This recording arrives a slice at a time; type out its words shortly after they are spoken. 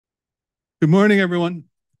Good morning, everyone.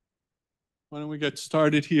 Why don't we get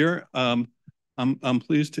started here? I'm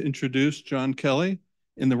pleased to introduce John Kelly.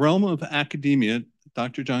 In the realm of academia,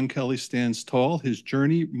 Dr. John Kelly stands tall, his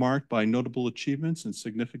journey marked by notable achievements and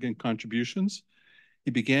significant contributions.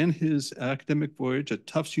 He began his academic voyage at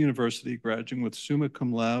Tufts University, graduating with summa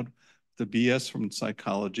cum laude, the BS from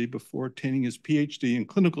psychology, before obtaining his Ph.D. in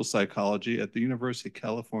clinical psychology at the University of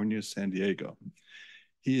California, San Diego.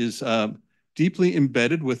 He is deeply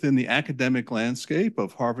embedded within the academic landscape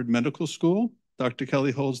of Harvard Medical School. Dr.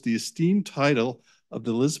 Kelly holds the esteemed title of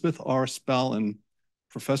the Elizabeth R. Spallin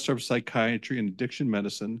Professor of Psychiatry and Addiction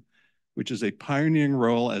Medicine, which is a pioneering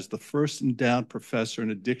role as the first endowed professor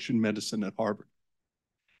in addiction medicine at Harvard.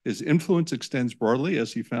 His influence extends broadly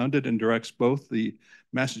as he founded and directs both the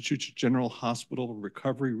Massachusetts General Hospital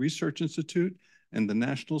Recovery Research Institute and the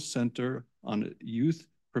National Center on Youth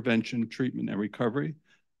Prevention, Treatment, and Recovery,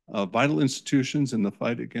 vital institutions in the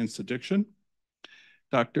fight against addiction.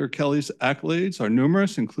 Dr. Kelly's accolades are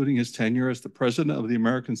numerous, including his tenure as the president of the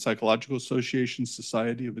American Psychological Association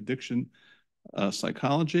Society of Addiction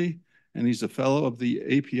Psychology, and he's a fellow of the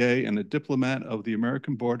APA and a diplomat of the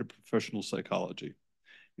American Board of Professional Psychology.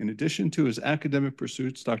 In addition to his academic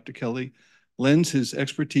pursuits, Dr. Kelly lends his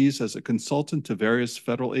expertise as a consultant to various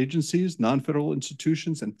federal agencies, non-federal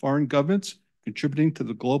institutions, and foreign governments, contributing to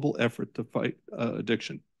the global effort to fight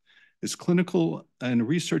addiction. His clinical and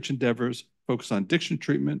research endeavors focus on addiction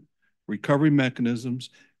treatment, recovery mechanisms,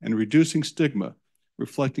 and reducing stigma,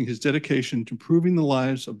 reflecting his dedication to improving the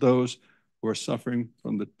lives of those who are suffering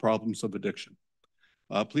from the problems of addiction.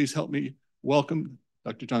 Please help me welcome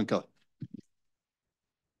Dr. John Kelly.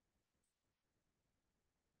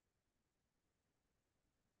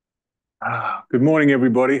 Good morning,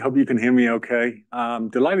 everybody. Hope you can hear me okay.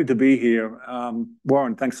 Delighted to be here.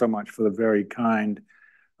 Warren, thanks so much for the very kind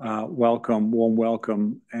warm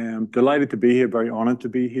welcome. And delighted to be here, very honored to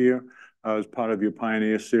be here as part of your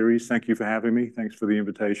Pioneer series. Thank you for having me. Thanks for the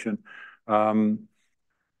invitation. It's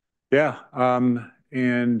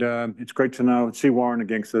great to see Warren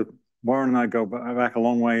again. So Warren and I go back a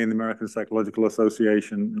long way in the American Psychological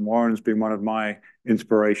Association, and Warren's been one of my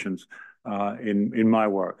inspirations in my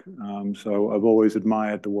work. So I've always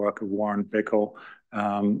admired the work of Warren Bickel,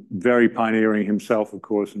 very pioneering himself, of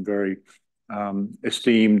course, and very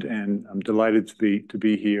esteemed, and I'm delighted to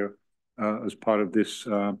be here as part of this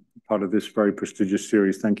very prestigious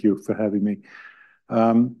series. Thank you for having me.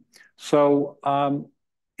 And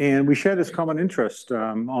we share this common interest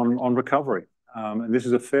on recovery, and this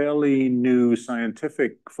is a fairly new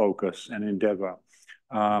scientific focus and endeavor.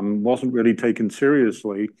 Wasn't really taken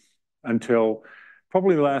seriously until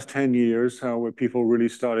probably the last 10 years, where people really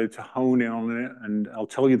started to hone in on it. And I'll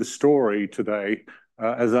tell you the story today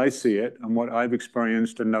as I see it, and what I've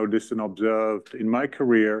experienced and noticed and observed in my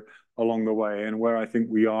career along the way, and where I think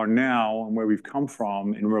we are now and where we've come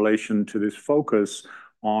from in relation to this focus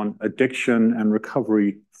on addiction and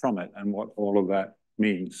recovery from it, and what all of that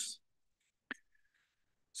means.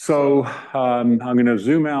 So I'm going to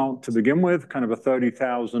zoom out to begin with, kind of a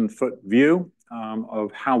 30,000-foot view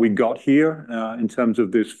of how we got here in terms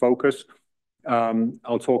of this focus.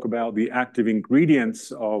 I'll talk about the active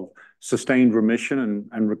ingredients of sustained remission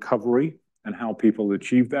and recovery and how people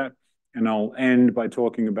achieve that. And I'll end by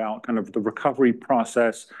talking about kind of the recovery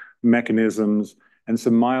process, mechanisms, and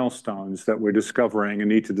some milestones that we're discovering and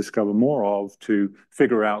need to discover more of to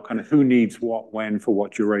figure out kind of who needs what, when, for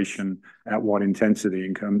what duration, at what intensity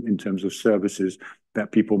in terms of services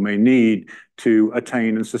that people may need to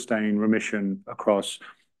attain and sustain remission across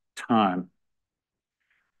time.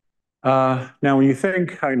 Now, when you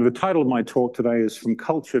think, the title of my talk today is From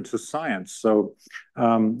Culture to Science. So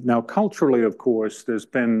now culturally, of course, there's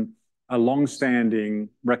been a longstanding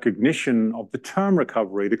recognition of the term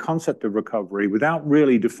recovery, the concept of recovery, without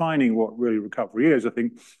really defining what really recovery is. I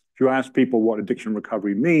think if you ask people what addiction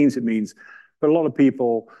recovery means, it means that a lot of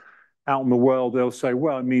people out in the world, they'll say,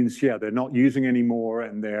 well, it means, yeah, they're not using anymore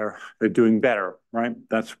and they're doing better, right?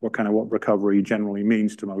 That's what recovery generally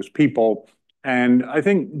means to most people. And I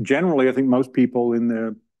think generally, I think most people in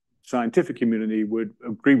the scientific community would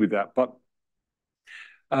agree with that. But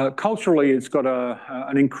culturally, it's got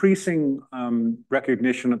an increasing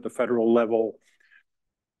recognition at the federal level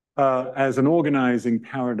as an organizing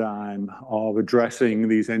paradigm of addressing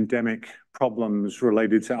these endemic problems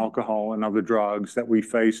related to alcohol and other drugs that we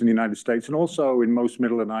face in the United States and also in most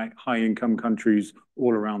middle and high-income countries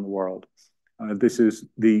all around the world. This is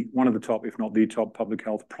one of the top, if not the top, public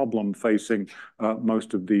health problem facing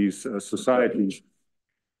most of these societies.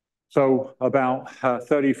 So about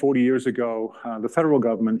 30, 40 years ago, the federal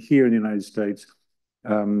government here in the United States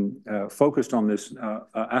focused on this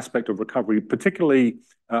aspect of recovery, particularly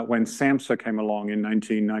when SAMHSA came along in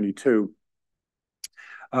 1992.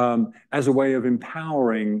 As a way of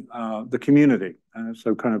empowering the community.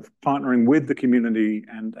 So kind of partnering with the community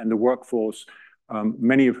and the workforce,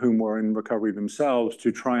 many of whom were in recovery themselves, to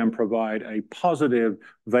try and provide a positive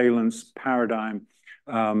valence paradigm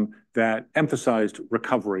that emphasized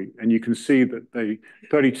recovery. And you can see that the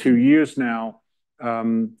 32 years now,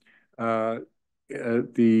 the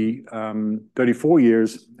 34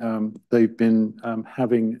 years, they've been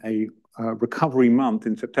having a recovery month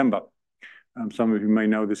in September. Some of you may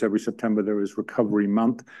know this, every September there is Recovery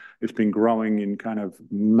Month. It's been growing in kind of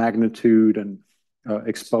magnitude and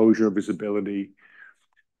exposure, visibility.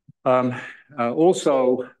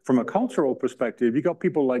 Also, from a cultural perspective, you got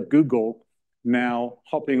people like Google now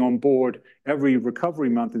hopping on board. Every Recovery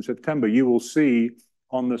Month in September, you will see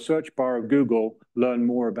on the search bar of Google, learn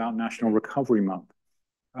more about National Recovery Month.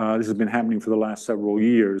 This has been happening for the last several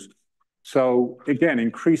years. So again,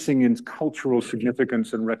 increasing in cultural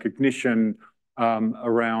significance and recognition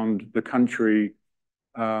around the country.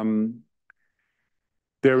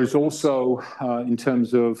 There is also, in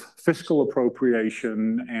terms of fiscal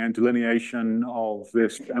appropriation and delineation of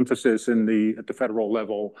this emphasis at the federal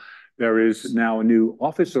level, there is now a new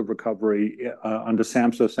Office of Recovery under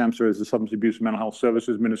SAMHSA. SAMHSA is the Substance Abuse and Mental Health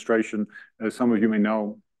Services Administration, as some of you may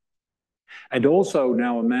know. And also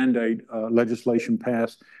now a mandate legislation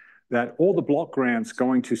passed that all the block grants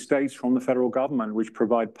going to states from the federal government, which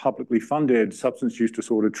provide publicly funded substance use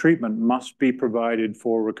disorder treatment, must be provided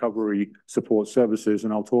for recovery support services.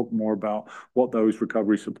 And I'll talk more about what those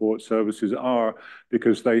recovery support services are,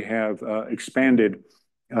 because they have expanded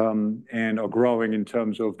and are growing in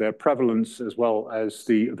terms of their prevalence as well as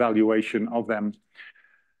the evaluation of them.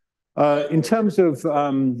 In terms of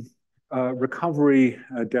recovery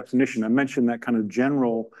definition, I mentioned that kind of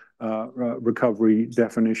general recovery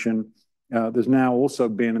definition. There's now also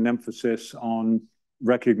been an emphasis on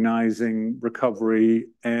recognizing recovery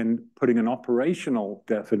and putting an operational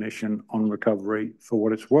definition on recovery for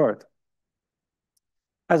what it's worth.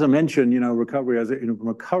 As I mentioned, recovery from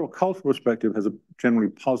a cultural perspective has a generally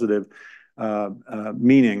positive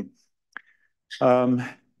meaning. People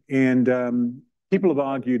have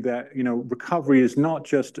argued that, recovery is not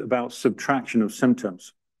just about subtraction of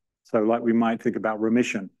symptoms. So like we might think about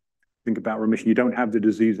remission. Think about remission. You don't have the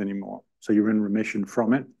disease anymore, so you're in remission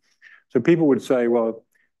from it. So people would say, well,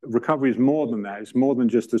 recovery is more than that. It's more than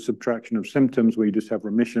just a subtraction of symptoms where you just have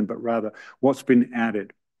remission, but rather what's been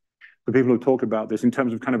added. So people have talked about this in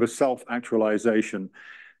terms of kind of a self-actualization.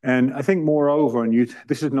 And I think moreover, and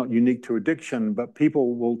this is not unique to addiction, but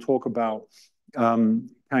people will talk about kind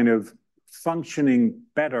of functioning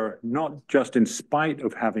better, not just in spite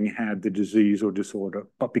of having had the disease or disorder,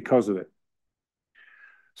 but because of it.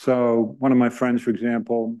 So one of my friends, for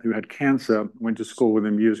example, who had cancer, went to school with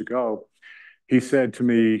him years ago. He said to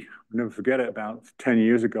me, I'll never forget it, about 10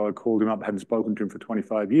 years ago, I called him up, I hadn't spoken to him for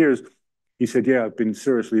 25 years. He said, yeah, I've been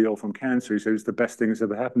seriously ill from cancer. He said, it's the best thing that's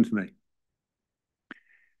ever happened to me.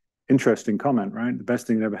 Interesting comment, right? The best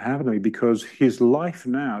thing that ever happened to me, because his life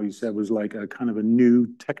now, he said, was like a kind of a new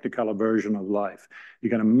technicolor version of life. You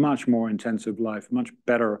got a much more intensive life, much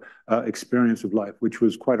better experience of life, which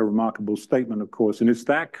was quite a remarkable statement, of course. And it's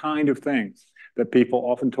that kind of thing that people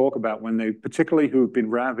often talk about when they, particularly who have been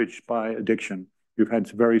ravaged by addiction, who've had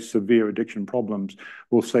very severe addiction problems,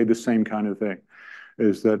 will say the same kind of thing.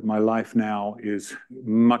 Is that my life now is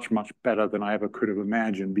much, much better than I ever could have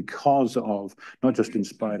imagined because of, not just in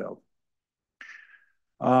spite of.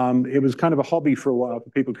 It was kind of a hobby for a while for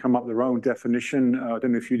people to come up with their own definition. I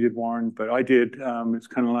don't know if you did, Warren, but I did. It's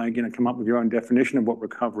kind of like, come up with your own definition of what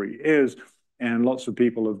recovery is. And lots of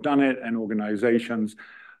people have done it, and organizations.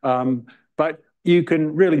 But you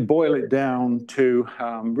can really boil it down to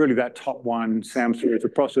really that top one, SAMHSA. It's a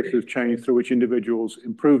process of change through which individuals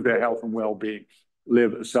improve their health and well-being,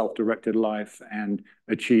 live a self-directed life, and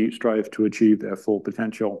strive to achieve their full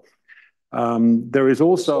potential. There is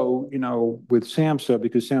also, with SAMHSA,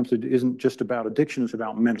 because SAMHSA isn't just about addiction, it's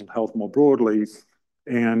about mental health more broadly.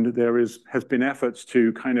 And there has been efforts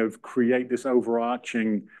to kind of create this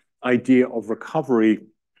overarching idea of recovery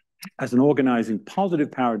as an organizing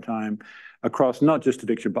positive paradigm across not just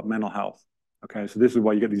addiction, but mental health. Okay, so this is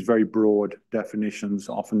why you get these very broad definitions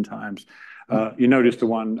oftentimes. You notice the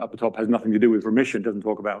one up the top has nothing to do with remission, doesn't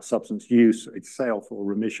talk about substance use itself or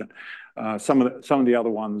remission. Some of the other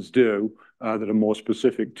ones do that are more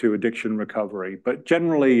specific to addiction recovery. But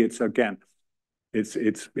generally, it's, again,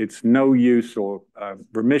 It's no use or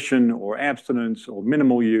remission or abstinence or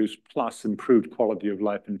minimal use plus improved quality of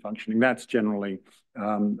life and functioning. That's generally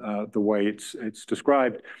the way it's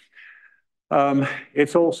described.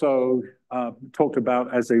 It's also talked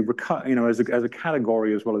about as a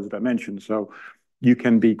category as well as a dimension. So you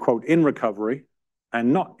can be, quote, in recovery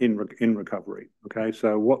and not in recovery. Okay,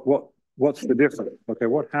 so what's the difference? Okay,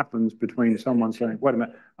 what happens between someone saying, wait a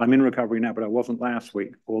minute, I'm in recovery now, but I wasn't last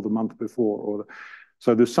week or the month before,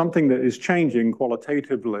 so there's something that is changing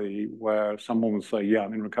qualitatively where someone will say, yeah,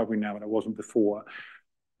 I'm in recovery now, but I wasn't before.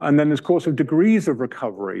 And then there's, of course, degrees of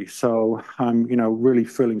recovery. So I'm, really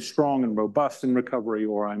feeling strong and robust in recovery,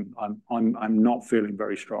 or I'm not feeling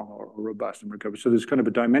very strong or robust in recovery. So there's kind of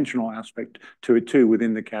a dimensional aspect to it too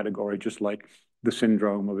within the category, just like the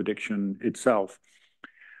syndrome of addiction itself.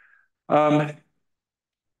 What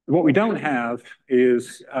we don't have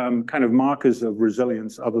is kind of markers of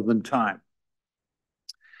resilience other than time.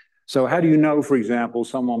 So how do you know, for example,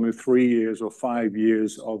 someone with 3 years or 5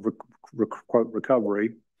 years of quote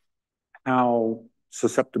recovery, how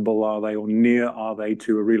susceptible are they or near are they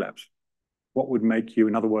to a relapse? What would make you,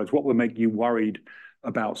 in other words, what would make you worried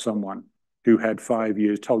about someone who had 5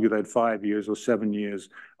 years, told you they had 5 years or 7 years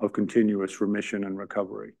of continuous remission and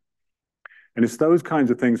recovery? And it's those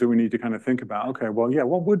kinds of things that we need to kind of think about. Okay, well, yeah,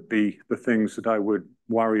 what would be the things that I would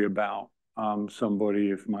worry about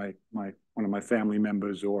somebody if one of my family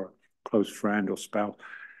members or close friend or spouse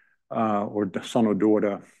or son or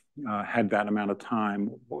daughter had that amount of time?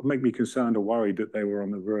 What would make me concerned or worried that they were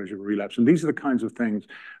on the verge of relapse? And these are the kinds of things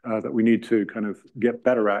that we need to kind of get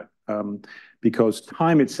better at because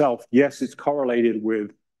time itself, yes, it's correlated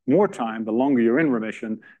with more time. The longer you're in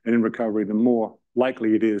remission and in recovery, the more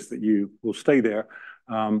likely it is that you will stay there,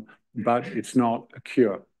 but it's not a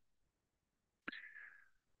cure.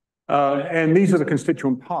 And these are the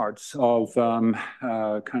constituent parts of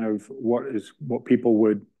kind of what people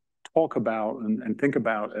would talk about and think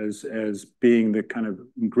about as being the kind of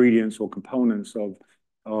ingredients or components of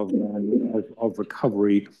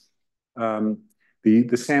recovery. The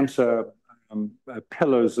SAMHSA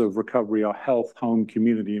pillars of recovery are health, home,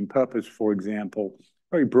 community, and purpose, for example.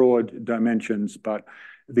 Very broad dimensions, but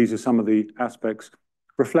these are some of the aspects.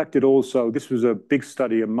 Reflected also, this was a big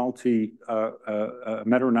study, a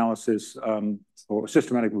meta-analysis or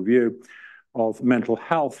systematic review of mental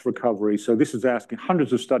health recovery. So this is asking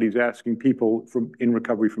hundreds of studies asking people in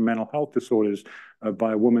recovery from mental health disorders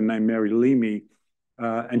by a woman named Mary Leamy.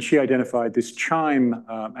 And she identified this CHIME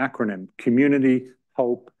acronym: community,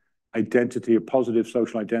 hope, identity, a positive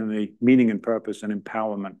social identity, meaning and purpose, and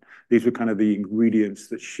empowerment. These were kind of the ingredients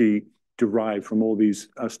that she derived from all these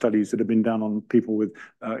studies that have been done on people with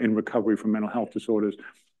in recovery from mental health disorders.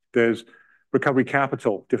 There's recovery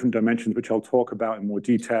capital, different dimensions, which I'll talk about in more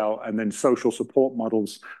detail, and then social support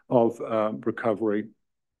models of recovery.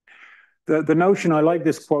 The notion, I like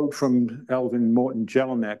this quote from Elvin Morton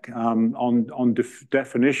Jelinek on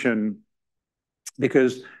definition,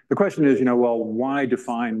 because the question is, well, why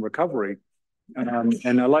define recovery?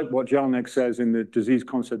 And I like what Jelinek says in the disease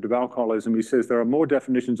concept of alcoholism. He says there are more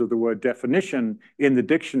definitions of the word definition in the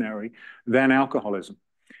dictionary than alcoholism.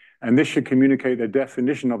 And this should communicate that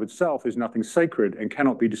definition of itself is nothing sacred and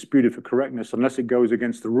cannot be disputed for correctness unless it goes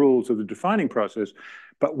against the rules of the defining process,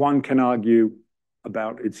 but one can argue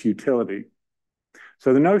about its utility.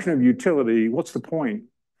 So the notion of utility, what's the point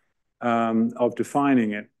of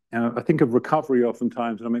defining it? I think of recovery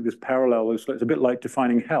oftentimes, and I make this parallel, it's a bit like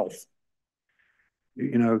defining health.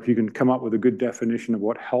 If you can come up with a good definition of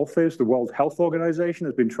what health is, the World Health Organization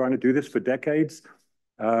has been trying to do this for decades.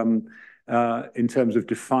 In terms of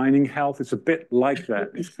defining health, it's a bit like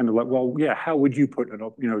that. It's kind of like, well, yeah, how would you put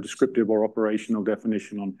a descriptive or operational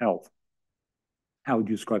definition on health? How would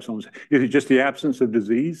you describe someone's? Is it just the absence of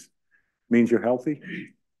disease means you're healthy?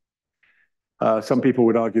 Some people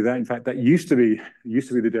would argue that. In fact, that used to be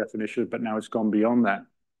the definition, but now it's gone beyond that.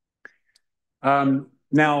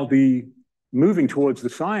 Now, moving towards the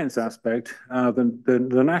science aspect,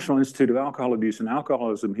 the National Institute of Alcohol Abuse and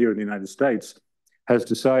Alcoholism here in the United States has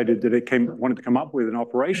decided that it wanted to come up with an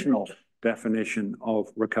operational definition of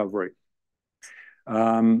recovery.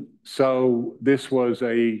 So this was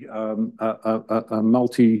a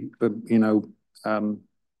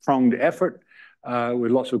pronged effort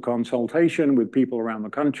with lots of consultation with people around the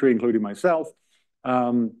country, including myself,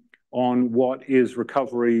 on what is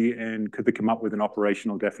recovery and could they come up with an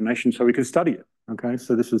operational definition so we could study it. Okay,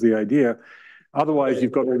 so this was the idea. Otherwise,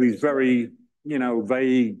 you've got all these very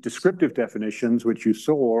vague descriptive definitions, which you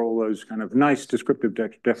saw, all those kind of nice descriptive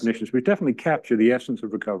definitions, which definitely capture the essence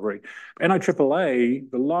of recovery. NIAAA,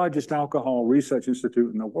 the largest alcohol research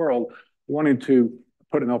institute in the world, wanted to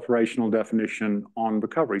put an operational definition on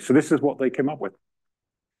recovery. So this is what they came up with.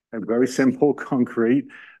 A very simple, concrete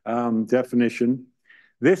definition.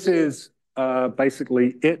 This is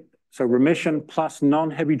basically it. So remission plus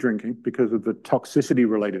non-heavy drinking because of the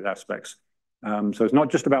toxicity-related aspects. So it's not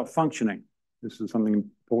just about functioning. This is something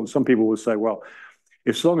important. Some people will say, well,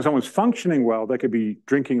 as long as someone's functioning well, they could be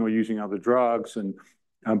drinking or using other drugs.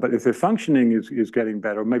 But if their functioning is getting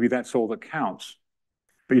better, maybe that's all that counts.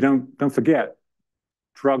 But you don't forget,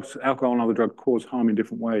 drugs, alcohol and other drugs cause harm in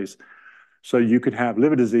different ways. So you could have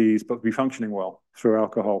liver disease, but be functioning well through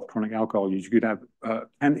alcohol, chronic alcohol use. You could have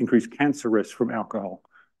increased cancer risk from alcohol,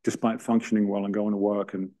 despite functioning well and going to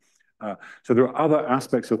work. And so there are other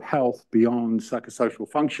aspects of health beyond psychosocial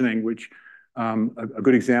functioning, which a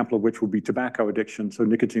good example of which would be tobacco addiction. So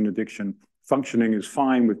nicotine addiction, functioning is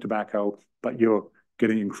fine with tobacco, but you're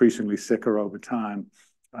getting increasingly sicker over time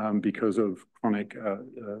because of chronic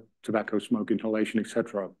tobacco smoke inhalation, et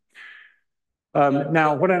cetera.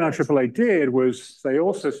 Now, what NIAAA did was they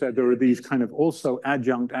also said there are these kind of also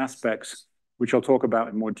adjunct aspects, which I'll talk about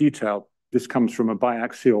in more detail. This comes from a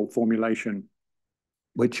biaxial formulation,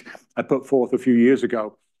 which I put forth a few years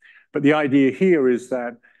ago. But the idea here is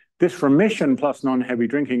that this remission plus non-heavy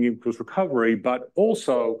drinking equals recovery, but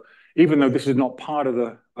also, even though this is not part of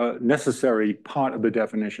the necessary part of the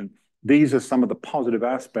definition, these are some of the positive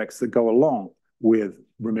aspects that go along with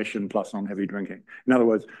remission plus non-heavy drinking. In other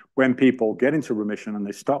words, when people get into remission and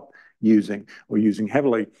they stop using or using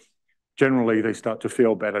heavily, generally they start to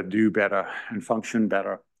feel better, do better, and function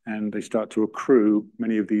better, and they start to accrue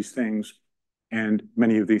many of these things, and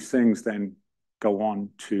many of these things then go on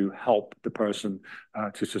to help the person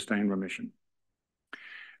to sustain remission.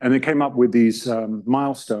 And they came up with these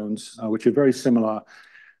milestones, which are very similar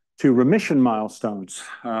to remission milestones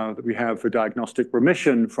that we have for diagnostic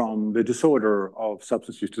remission from the disorder of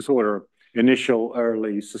substance use disorder: initial,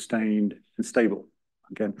 early, sustained, and stable.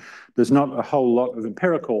 Again, there's not a whole lot of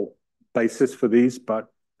empirical basis for these, but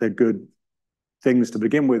they're good things to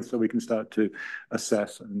begin with so we can start to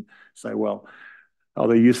assess and say, well, are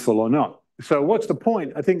they useful or not? So what's the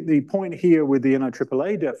point? I think the point here with the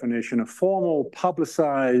NIAAA definition, a formal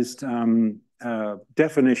publicized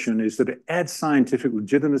definition, is that it adds scientific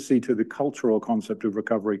legitimacy to the cultural concept of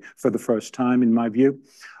recovery for the first time, in my view.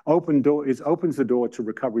 Opens the door to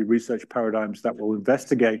recovery research paradigms that will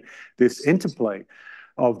investigate this interplay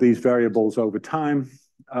of these variables over time.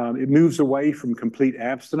 It moves away from complete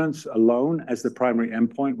abstinence alone as the primary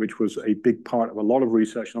endpoint, which was a big part of a lot of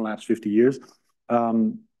research in the last 50 years.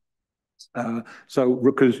 So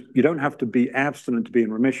because you don't have to be abstinent to be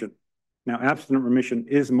in remission. Now, abstinent remission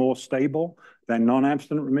is more stable than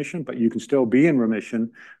non-abstinent remission, but you can still be in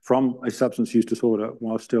remission from a substance use disorder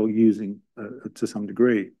while still using to some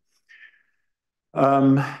degree.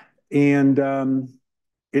 It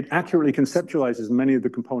accurately conceptualizes many of the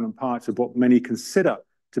component parts of what many consider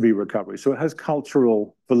to be recovery. So it has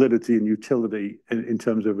cultural validity and utility in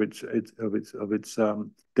terms of its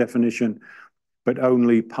definition, but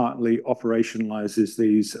only partly operationalizes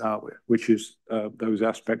these, which is those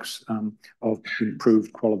aspects of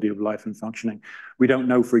improved quality of life and functioning. We don't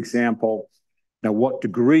know, for example, now what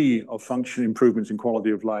degree of function improvements in quality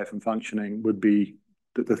of life and functioning would be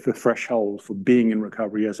the threshold for being in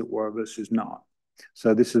recovery, as it were, versus not.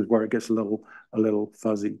 So this is where it gets a little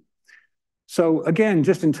fuzzy. So again,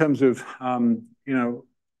 just in terms of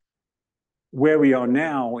where we are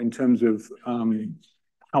now in terms of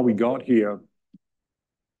how we got here.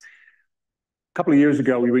 A couple of years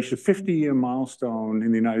ago, we reached a 50-year milestone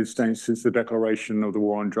in the United States since the declaration of the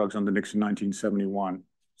war on drugs under Nixon in 1971.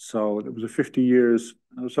 So it was a 50 years.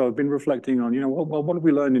 So I've been reflecting on, well, what have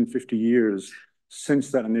we learned in 50 years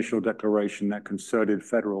since that initial declaration, that concerted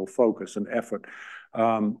federal focus and effort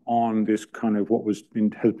on this kind of what has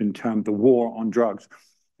been termed the war on drugs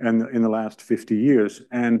and in the last 50 years.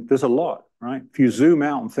 And there's a lot, right? If you zoom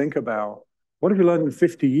out and think about what have you learned in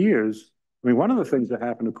 50 years, I mean, one of the things that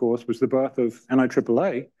happened, of course, was the birth of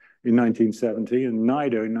NIAAA in 1970 and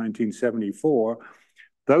NIDA in 1974.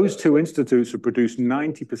 Those two institutes have produced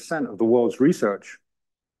 90% of the world's research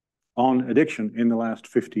on addiction in the last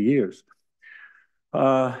 50 years.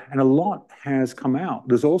 And a lot has come out.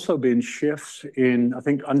 There's also been shifts in, I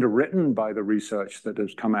think, underwritten by the research that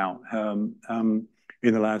has come out in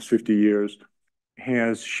the last 50 years,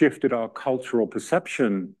 has shifted our cultural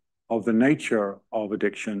perception of the nature of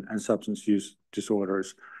addiction and substance use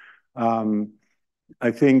disorders.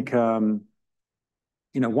 I think,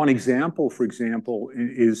 one example, for example,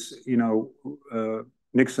 is,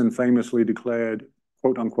 Nixon famously declared,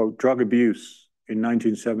 quote unquote, drug abuse in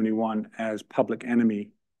 1971 as public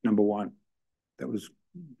enemy #1. That was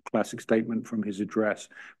classic statement from his address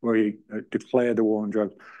where he declared the war on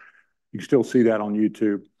drugs. You can still see that on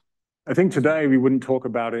YouTube. I think today we wouldn't talk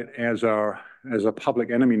about it as a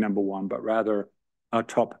public enemy #1, but rather our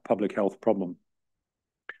top public health problem.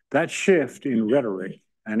 That shift in rhetoric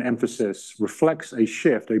and emphasis reflects a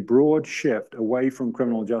shift, a broad shift away from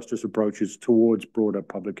criminal justice approaches towards broader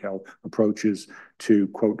public health approaches to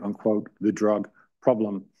quote unquote the drug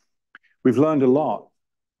problem. We've learned a lot.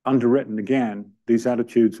 Underwritten again, these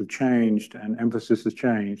attitudes have changed and emphasis has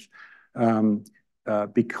changed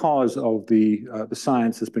because of the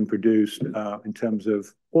science that's been produced in terms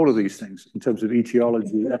of all of these things, in terms of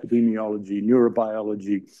etiology, epidemiology,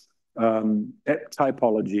 neurobiology,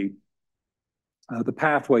 typology, the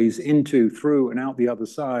pathways into, through, and out the other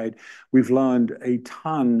side. We've learned a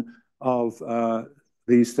ton of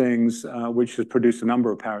these things, which has produced a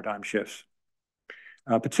number of paradigm shifts,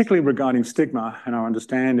 particularly regarding stigma and our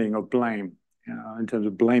understanding of blame. In terms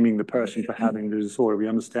of blaming the person for having the disorder. We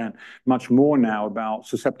understand much more now about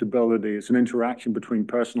susceptibility. It's an interaction between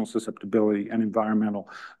personal susceptibility and environmental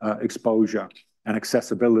exposure and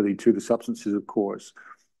accessibility to the substances, of course.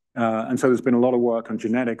 And so there's been a lot of work on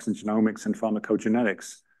genetics and genomics and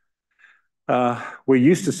pharmacogenetics. We're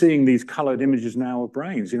used to seeing these colored images now of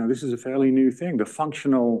brains. This is a fairly new thing, the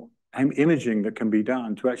functional imaging that can be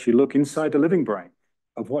done to actually look inside the living brain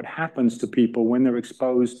of what happens to people when they're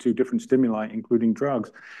exposed to different stimuli, including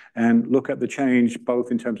drugs, and look at the change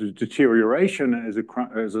both in terms of deterioration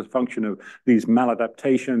as a function of these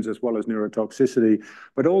maladaptations as well as neurotoxicity,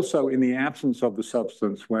 but also in the absence of the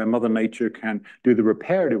substance where Mother Nature can do the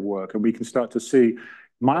reparative work and we can start to see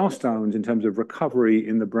milestones in terms of recovery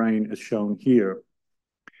in the brain as shown here.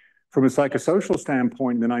 From a psychosocial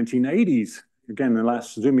standpoint, in the 1980s, again,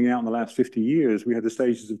 zooming out in the last 50 years, we had the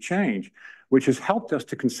stages of change, which has helped us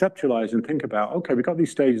to conceptualize and think about, okay, we've got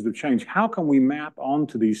these stages of change. How can we map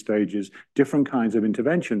onto these stages different kinds of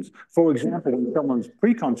interventions? For example, when someone's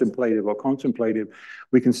pre-contemplative or contemplative,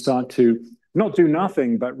 we can start to not do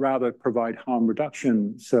nothing, but rather provide harm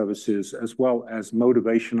reduction services as well as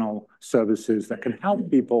motivational services that can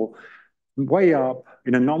help people way up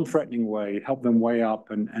in a non-threatening way, help them way up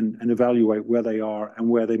and evaluate where they are and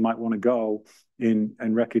where they might want to go in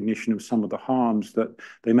recognition of some of the harms that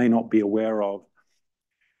they may not be aware of.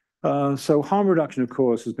 So harm reduction, of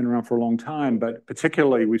course, has been around for a long time, but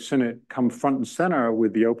particularly we've seen it come front and center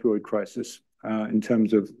with the opioid crisis in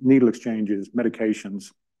terms of needle exchanges,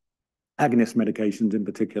 medications, agonist medications in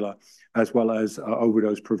particular, as well as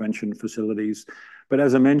overdose prevention facilities. But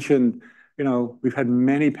as I mentioned, we've had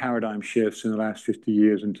many paradigm shifts in the last 50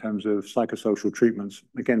 years in terms of psychosocial treatments,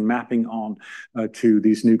 again, mapping on to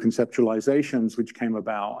these new conceptualizations, which came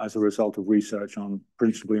about as a result of research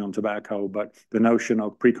principally on tobacco, but the notion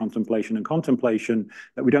of pre-contemplation and contemplation,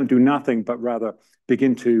 that we don't do nothing, but rather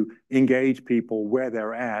begin to engage people where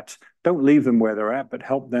they're at. Don't leave them where they're at, but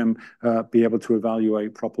help them be able to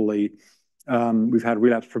evaluate properly. We've had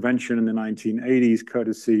relapse prevention in the 1980s,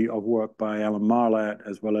 courtesy of work by Alan Marlatt,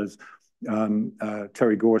 as well as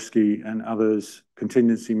Terry Gorski and others,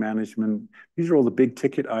 contingency management. These are all the big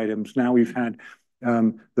ticket items. Now we've had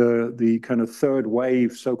the kind of third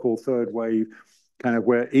wave, so-called third wave, kind of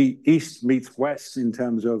where East meets West in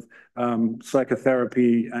terms of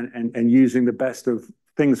psychotherapy and using the best of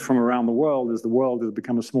things from around the world. As the world has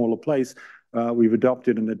become a smaller place, we've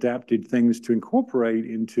adopted and adapted things to incorporate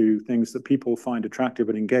into things that people find attractive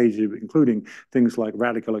and engaging, including things like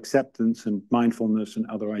radical acceptance and mindfulness and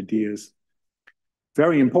other ideas.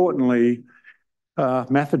 Very importantly,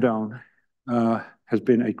 methadone has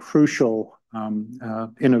been a crucial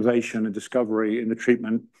innovation and discovery in the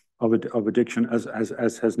treatment of addiction,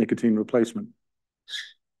 as has nicotine replacement,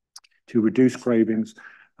 to reduce cravings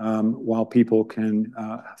while people can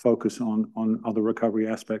focus on other recovery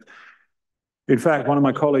aspects. In fact, one of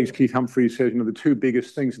my colleagues, Keith Humphreys, said, the two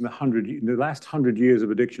biggest things in the last 100 years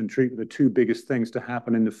of addiction treatment, the two biggest things to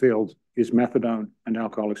happen in the field is methadone and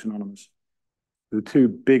Alcoholics Anonymous. The two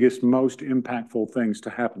biggest, most impactful things to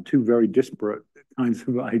happen, two very disparate kinds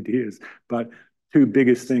of ideas, but two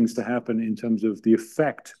biggest things to happen in terms of the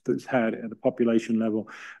effect that's had at the population level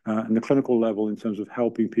and the clinical level in terms of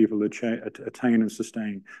helping people attain and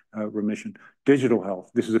sustain remission. Digital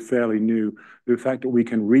health, this is a fairly new, the fact that we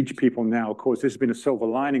can reach people now, of course, this has been a silver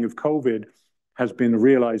lining of COVID, has been the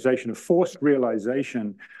realization, a forced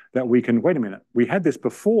realization that we can, wait a minute, we had this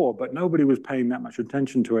before, but nobody was paying that much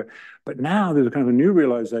attention to it. But now there's a kind of a new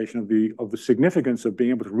realization of the significance of being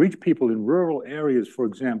able to reach people in rural areas, for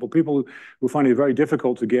example, people who find it very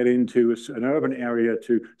difficult to get into an urban area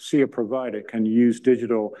to see a provider can use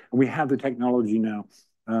digital. And we have the technology now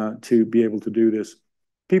to be able to do this.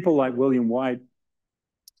 People like William White,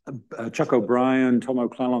 Chuck O'Brien, Tom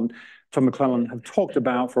McClellan have talked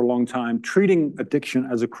about for a long time, treating addiction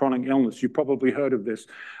as a chronic illness. You've probably heard of this,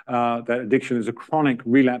 that addiction is a chronic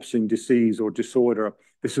relapsing disease or disorder.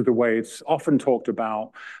 This is the way it's often talked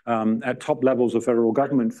about at top levels of federal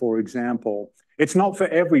government, for example. It's not for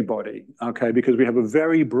everybody, okay, because we have a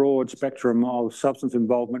very broad spectrum of substance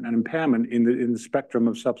involvement and impairment in the spectrum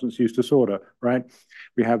of substance use disorder, right?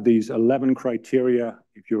 We have these 11 criteria.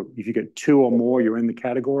 If you get 2 or more, you're in the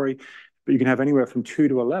category. But you can have anywhere from 2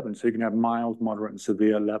 to 11. So you can have mild, moderate, and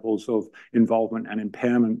severe levels of involvement and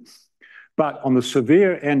impairment. But on the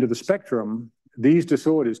severe end of the spectrum, these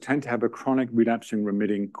disorders tend to have a chronic relapsing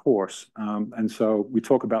remitting course. And so we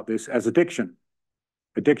talk about this as addiction.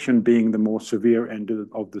 Addiction being the more severe end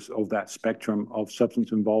of that spectrum of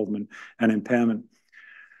substance involvement and impairment.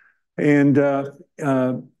 And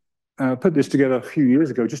put this together a few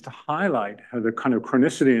years ago just to highlight the kind of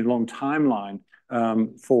chronicity and long timeline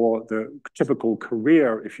for the typical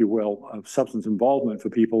career, if you will, of substance involvement for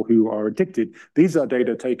people who are addicted. These are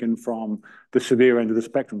data taken from the severe end of the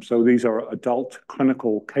spectrum. So these are adult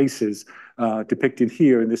clinical cases depicted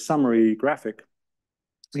here in this summary graphic.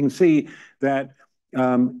 You can see that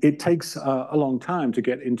it takes a long time to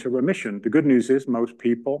get into remission. The good news is most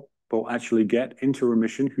people will actually get into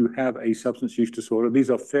remission who have a substance use disorder. These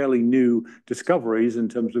are fairly new discoveries in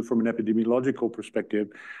terms of from an epidemiological perspective.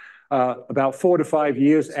 About 4 to 5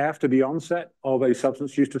 years after the onset of a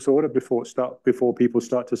substance use disorder before people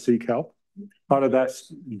start to seek help. Part of that's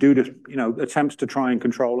due to attempts to try and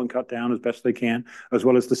control and cut down as best they can, as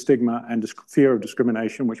well as the stigma and fear of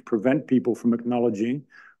discrimination, which prevent people from acknowledging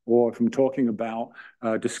or from talking about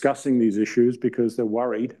discussing these issues because they're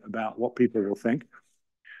worried about what people will think.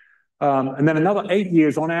 And then another 8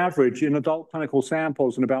 years on average in adult clinical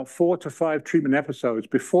samples and about 4 to 5 treatment episodes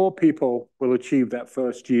before people will achieve that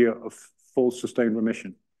first year of full sustained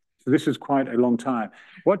remission. So this is quite a long time.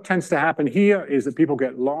 What tends to happen here is that people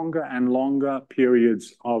get longer and longer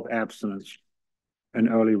periods of abstinence and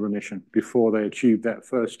early remission before they achieve that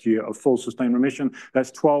first year of full sustained remission. That's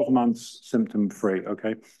 12 months symptom-free,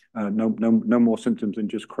 okay? No more symptoms than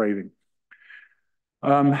just craving.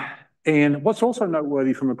 And what's also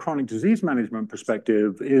noteworthy from a chronic disease management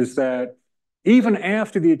perspective is that even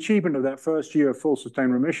after the achievement of that first year of full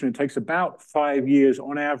sustained remission, it takes about 5 years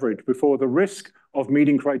on average before the risk of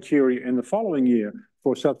meeting criteria in the following year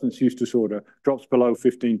for substance use disorder drops below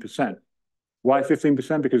 15%. Why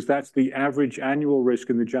 15%? Because that's the average annual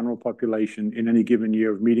risk in the general population in any given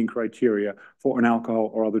year of meeting criteria for an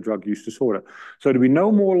alcohol or other drug use disorder. So to be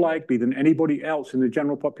no more likely than anybody else in the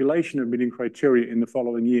general population of meeting criteria in the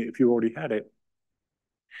following year, if you already had it,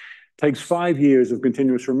 takes 5 years of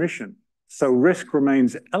continuous remission. So risk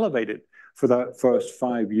remains elevated for that first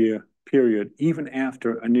 5-year period, even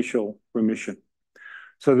after initial remission.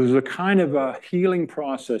 So there's a kind of a healing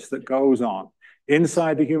process that goes on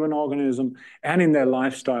inside the human organism and in their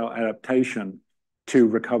lifestyle adaptation to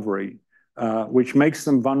recovery, which makes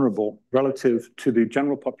them vulnerable relative to the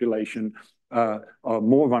general population, are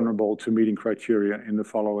more vulnerable to meeting criteria in the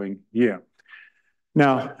following year.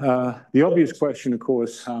 Now, the obvious question, of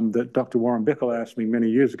course, that Dr. Warren Bickel asked me many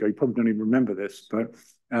years ago, you probably don't even remember this, but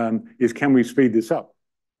is can we speed this up?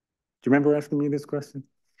 Do you remember asking me this question?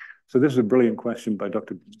 So this is a brilliant question by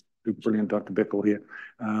brilliant Dr. Bickel here,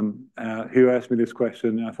 who asked me this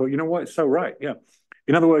question. And I thought, you know what, it's so right, yeah.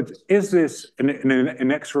 In other words, is this an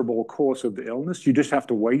inexorable course of the illness? You just have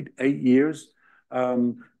to wait 8 years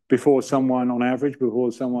before someone, on average,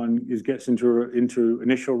 gets into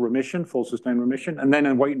initial remission, full sustained remission, and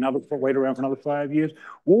then wait around for another 5 years?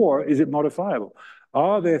 Or is it modifiable?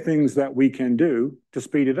 Are there things that we can do to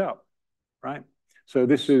speed it up, right? So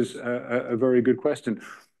this is a very good question.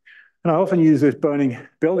 And I often use this burning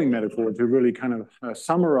building metaphor to really kind of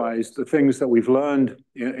summarize the things that we've learned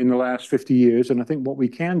in the last 50 years. And I think what we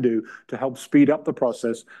can do to help speed up the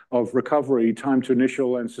process of recovery, time to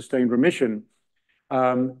initial and sustained remission.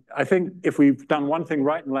 I think if we've done one thing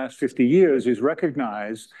right in the last 50 years is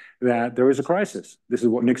recognize that there is a crisis. This is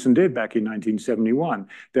what Nixon did back in 1971.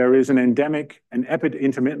 There is an endemic,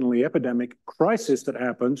 intermittently epidemic crisis that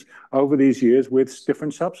happens over these years with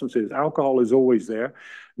different substances. Alcohol is always there.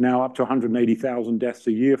 Now up to 180,000 deaths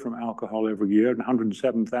a year from alcohol every year, and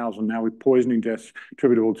 107,000 now with poisoning deaths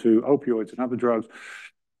attributable to opioids and other drugs.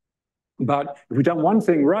 But if we've done one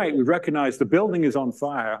thing right, we recognize the building is on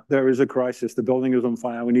fire. There is a crisis. The building is on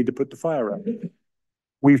fire. We need to put the fire out.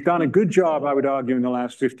 We've done a good job, I would argue, in the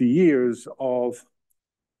last 50 years of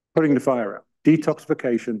putting the fire out.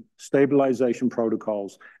 Detoxification, stabilization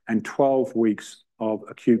protocols, and 12 weeks of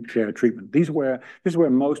acute care treatment. This is where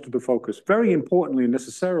most of the focus, very importantly and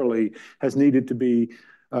necessarily, has needed to be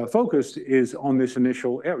focused is on this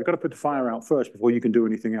initial area. We've got to put the fire out first before you can do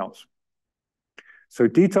anything else. So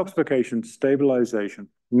detoxification, stabilization,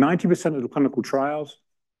 90% of the clinical trials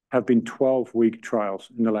have been 12-week trials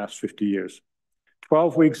in the last 50 years.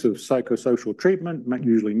 12 weeks of psychosocial treatment,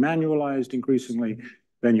 usually manualized increasingly.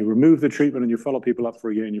 Then you remove the treatment and you follow people up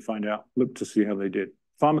for a year and you find out, look to see how they did.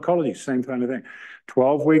 Pharmacology, same kind of thing.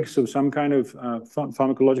 12 weeks of some kind of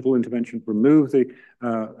pharmacological intervention, remove the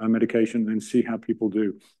medication and see how people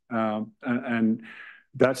do. And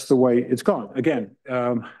that's the way it's gone. Again,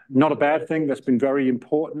 not a bad thing. That's been very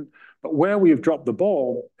important. But where we've dropped the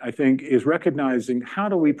ball, I think, is recognizing how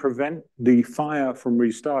do we prevent the fire from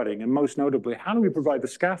restarting? And most notably, how do we provide the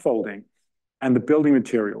scaffolding and the building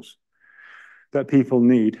materials that people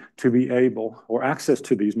need to be able, or access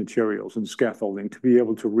to these materials and scaffolding to be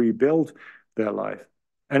able to rebuild their life?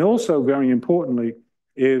 And also, very importantly,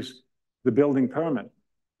 is the building permit.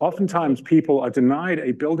 Oftentimes, people are denied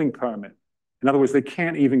a building permit. In other words, they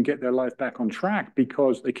can't even get their life back on track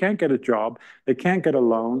because they can't get a job, they can't get a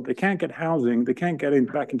loan, they can't get housing, they can't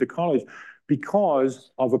get back into college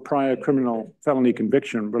because of a prior criminal felony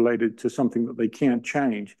conviction related to something that they can't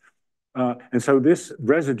change. And so this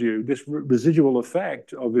residue, this residual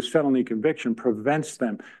effect of this felony conviction prevents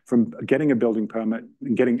them from getting a building permit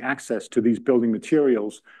and getting access to these building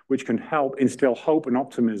materials, which can help instill hope and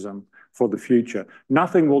optimism for the future.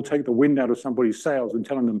 Nothing will take the wind out of somebody's sails and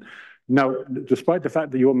telling them, no, despite the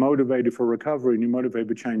fact that you're motivated for recovery and you're motivated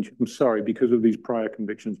for change, I'm sorry, because of these prior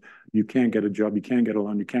convictions, you can't get a job, you can't get a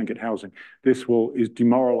loan, you can't get housing. This is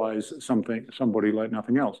demoralize somebody like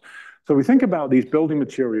nothing else. So we think about these building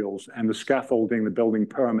materials and the scaffolding, the building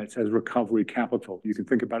permits as recovery capital. You can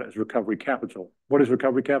think about it as recovery capital. What is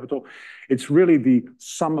recovery capital? It's really the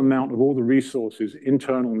sum amount of all the resources,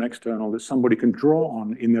 internal and external, that somebody can draw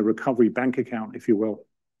on in their recovery bank account, if you will,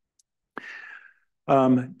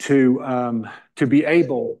 to be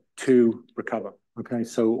able to recover. Okay,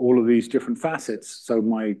 so all of these different facets. So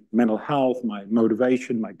my mental health, my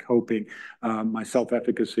motivation, my coping, my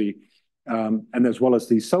self-efficacy, and as well as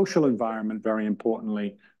the social environment, very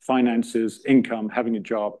importantly, finances, income, having a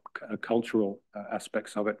job, cultural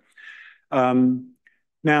aspects of it.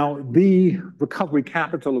 Now, the recovery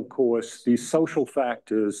capital, of course, the social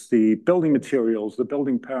factors, the building materials, the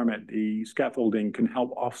building permit, the scaffolding can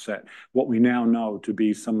help offset what we now know to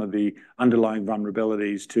be some of the underlying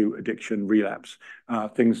vulnerabilities to addiction relapse.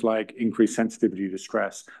 Things like increased sensitivity to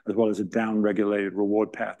stress, as well as a down-regulated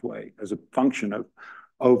reward pathway as a function of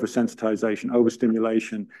oversensitization,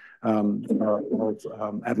 overstimulation, of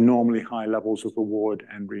abnormally high levels of reward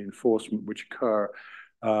and reinforcement, which occur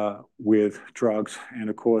with drugs. And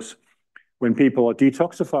of course, when people are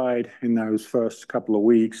detoxified in those first couple of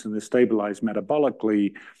weeks and they're stabilized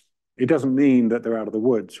metabolically, it doesn't mean that they're out of the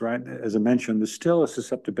woods, right? As I mentioned, there's still a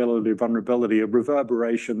susceptibility, vulnerability, a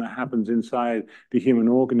reverberation that happens inside the human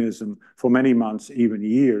organism for many months, even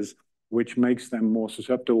years, which makes them more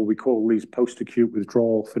susceptible. We call these post-acute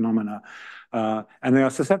withdrawal phenomena. And they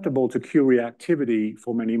are susceptible to cue reactivity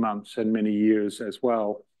for many months and many years as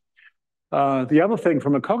well. The other thing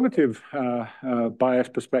from a cognitive bias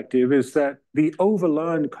perspective is that the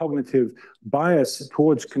overlearned cognitive bias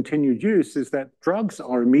towards continued use is that drugs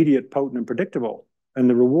are immediate, potent, and predictable, and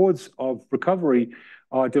the rewards of recovery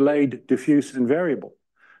are delayed, diffuse, and variable.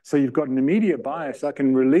 So you've got an immediate bias. I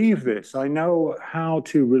can relieve this. I know how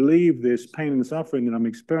to relieve this pain and suffering that I'm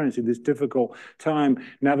experiencing, this difficult time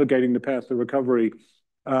navigating the path to recovery.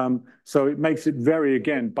 So it makes it very,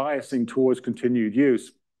 again, biasing towards continued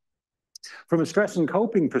use. From a stress and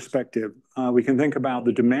coping perspective, we can think about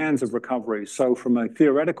the demands of recovery. So from a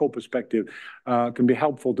theoretical perspective, it can be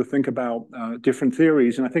helpful to think about different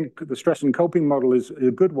theories. And I think the stress and coping model is a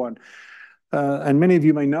good one. And many of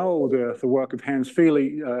you may know the work of Hans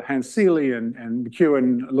Seeley and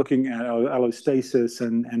McEwen looking at allostasis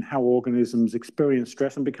and how organisms experience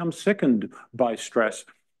stress and become sickened by stress.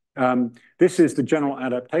 This is the general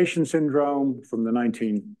adaptation syndrome from the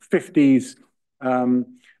 1950s.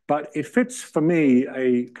 But it fits, for me,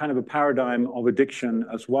 a kind of a paradigm of addiction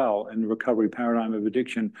as well, and the recovery paradigm of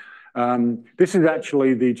addiction. This is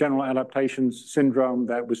actually the general adaptation syndrome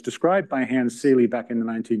that was described by Hans Seeley back in the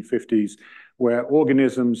 1950s, where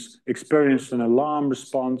organisms experienced an alarm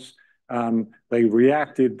response. They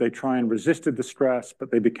reacted, they try and resisted the stress,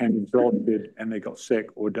 but they became exhausted and they got sick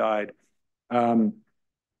or died.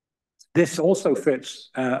 This also fits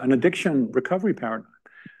an addiction recovery paradigm.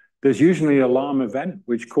 There's usually an alarm event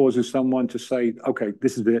which causes someone to say, okay,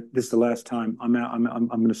 this is it. This is the last time. I'm out. I'm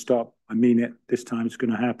going to stop. I mean it. This time it's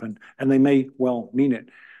going to happen. And they may well mean it.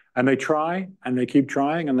 And they try and they keep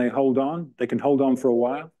trying and they hold on. They can hold on for a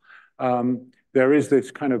while. there is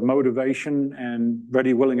this kind of motivation and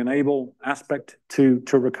ready, willing, and able aspect to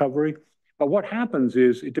recovery. But what happens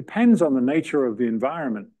is it depends on the nature of the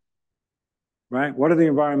environment, right? What are the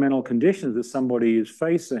environmental conditions that somebody is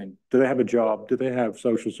facing? Do they have a job? Do they have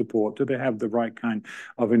social support? Do they have the right kind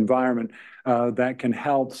of environment that can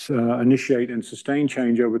help initiate and sustain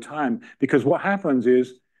change over time? Because what happens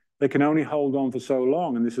is they can only hold on for so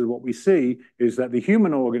long. And this is what we see, is that the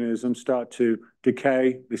human organisms start to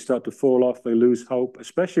decay, they start to fall off, they lose hope,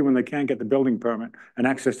 especially when they can't get the building permit and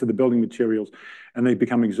access to the building materials, and they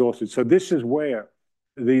become exhausted. So this is where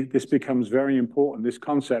this becomes very important, this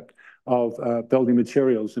concept of building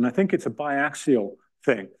materials. And I think it's a biaxial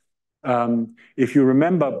thing. If you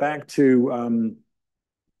remember back to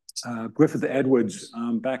Griffith Edwards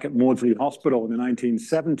back at Maudsley Hospital in the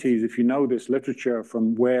 1970s, if you know this literature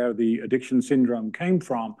from where the addiction syndrome came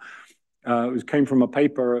from, it came from a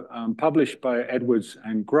paper published by Edwards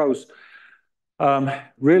and Gross,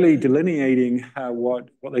 really delineating what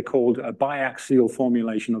they called a biaxial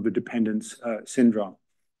formulation of the dependence syndrome.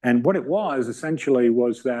 And what it was essentially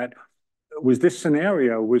was this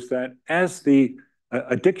scenario was that as the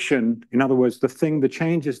addiction, in other words, the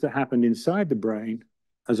changes that happened inside the brain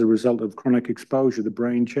as a result of chronic exposure, the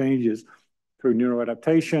brain changes through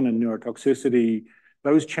neuroadaptation and neurotoxicity.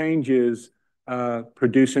 Those changes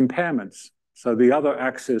produce impairments. So the other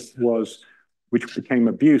axis was, which became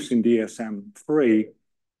abuse in DSM-3,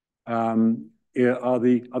 are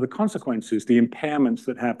the consequences, the impairments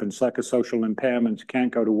that happen, psychosocial impairments,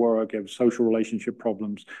 can't go to work, have social relationship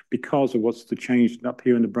problems because of what's the change up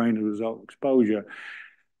here in the brain as a result of exposure.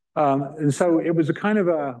 And so it was a kind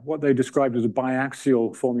of what they described as a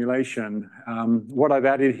biaxial formulation. What I've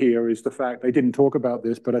added here is the fact they didn't talk about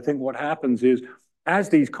this, but I think what happens is as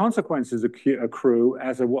these consequences accrue,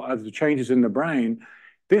 as the changes in the brain,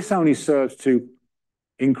 this only serves to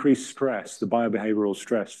increase stress, the biobehavioral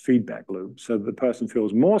stress feedback loop. So the person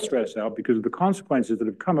feels more stressed out because of the consequences that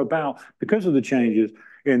have come about because of the changes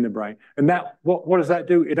in the brain. And that, what does that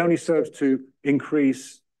do? It only serves to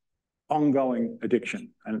increase ongoing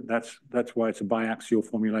addiction. And that's why it's a biaxial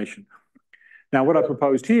formulation. Now, what I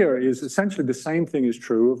proposed here is essentially the same thing is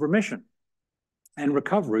true of remission and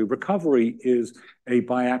recovery. Recovery is a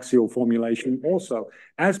biaxial formulation also.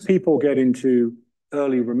 As people get into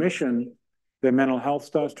early remission, their mental health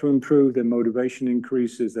starts to improve, their motivation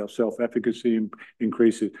increases, their self-efficacy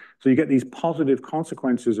increases. So you get these positive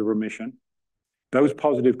consequences of remission. Those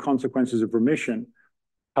positive consequences of remission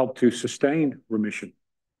help to sustain remission.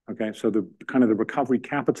 Okay, so the kind of the recovery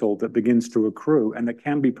capital that begins to accrue and that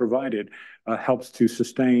can be provided helps to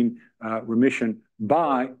sustain remission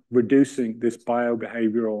by reducing this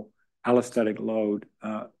biobehavioral allostatic load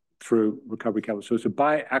through recovery capital. So it's a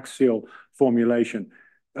biaxial formulation.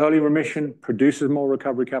 Early remission produces more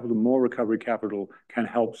recovery capital can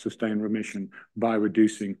help sustain remission by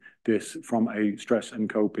reducing this from a stress and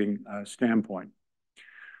coping standpoint.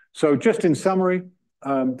 So just in summary,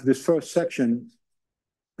 for this first section,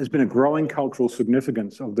 there's been a growing cultural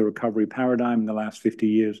significance of the recovery paradigm in the last 50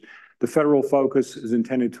 years. The federal focus is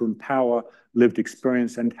intended to empower lived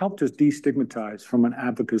experience and help to destigmatize from an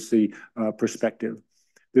advocacy perspective.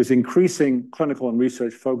 There's increasing clinical and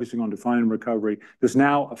research focusing on defining recovery. There's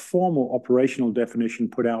now a formal operational definition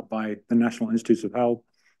put out by the National Institutes of Health.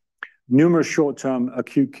 Numerous short-term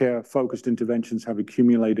acute care focused interventions have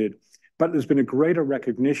accumulated, but there's been a greater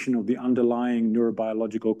recognition of the underlying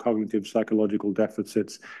neurobiological, cognitive, psychological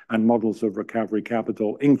deficits and models of recovery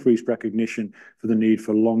capital, increased recognition for the need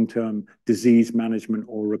for long-term disease management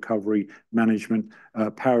or recovery management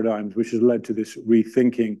paradigms, which has led to this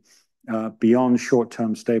rethinking beyond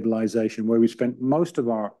short-term stabilization, where we spent most of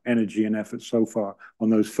our energy and effort so far on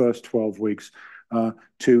those first 12 weeks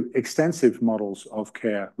to extensive models of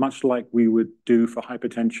care, much like we would do for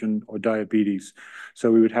hypertension or diabetes.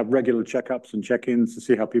 So we would have regular checkups and check-ins to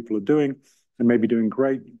see how people are doing. They may be doing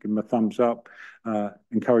great, give them a thumbs up,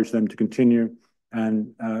 encourage them to continue.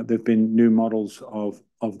 And there've been new models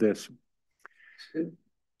of this.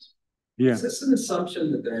 Yeah. Is this an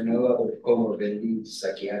assumption that there are no other comorbidities,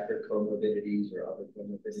 psychiatric comorbidities or other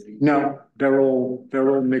comorbidities? No, they're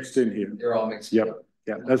all mixed in here. They're all mixed in. Yep.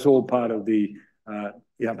 Yeah, that's all part of the,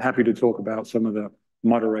 yeah, I'm happy to talk about some of the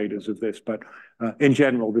moderators of this, but in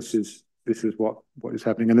general, this is what is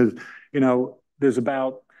happening. And there's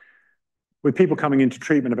about, with people coming into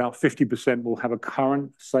treatment, about 50% will have a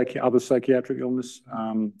current other psychiatric illness.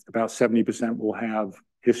 About 70% will have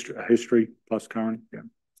history plus current. Yeah.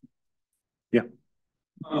 Yeah.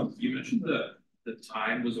 You mentioned the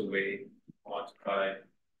time was a way to quantify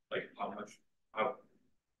like how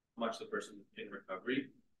much the person in recovery.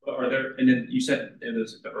 But are there, and then you said it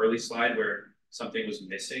was the early slide where something was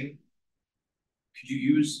missing, could you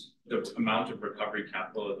use the amount of recovery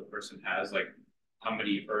capital that the person has, like how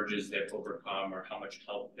many urges they've overcome or how much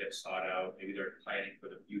help they've sought out? Maybe they're planning for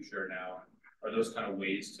the future now. Are those kind of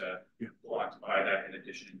ways to quantify that in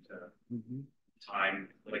addition to time,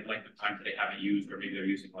 like length of time that they haven't used, or maybe they're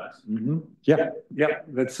using less? Yeah.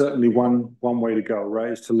 That's certainly one way to go,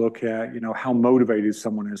 right? Is to look at, how motivated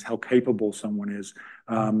someone is, how capable someone is.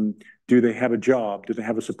 Do they have a job? Do they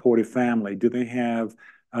have a supportive family? Do they have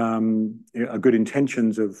a good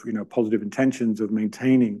intentions of, positive intentions of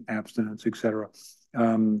maintaining abstinence, et cetera.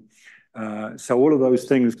 So all of those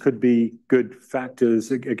things could be good factors,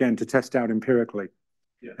 again, to test out empirically.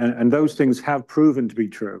 Yeah. And those things have proven to be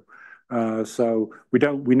true. So we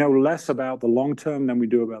know less about the long term than we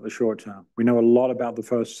do about the short term. We know a lot about the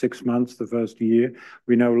first 6 months, the first year.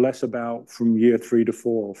 We know less about from year 3 to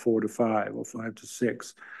 4, or 4 to 5, or 5 to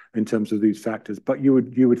 6 in terms of these factors. But you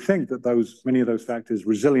would think that many of those factors,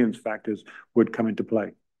 resilience factors, would come into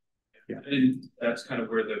play. Yeah. And that's kind of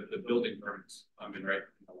where the building permits come in, right,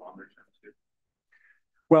 in the longer term too.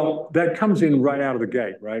 Well, that comes in right out of the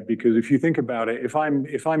gate, right? Because if you think about it, if I'm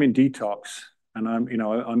in detox and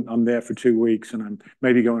I'm there for 2 weeks and I'm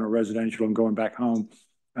maybe going to residential and going back home,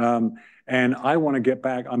 and I want to get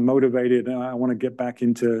back, I'm motivated, and I want to get back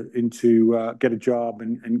into get a job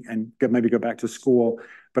and maybe go back to school,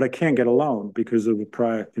 but I can't get a loan because of a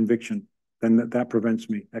prior conviction, then that prevents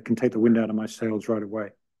me. That can take the wind out of my sails right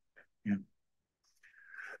away.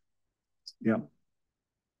 Yeah.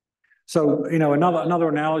 So, another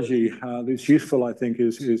analogy that's useful, I think,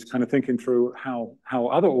 is kind of thinking through how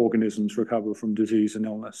other organisms recover from disease and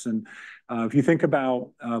illness. And if you think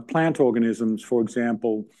about plant organisms, for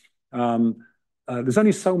example, there's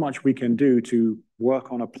only so much we can do to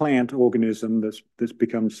work on a plant organism that's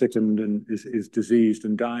become sickened and is diseased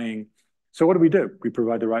and dying. So what do? We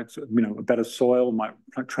provide the right, a better soil, might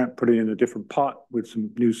put it in a different pot with some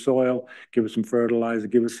new soil, give it some fertilizer,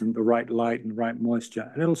 give it the right light and the right moisture,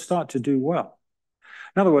 and it'll start to do well.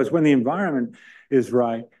 In other words, when the environment is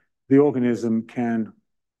right, the organism can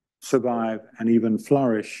survive and even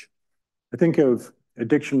flourish. I think of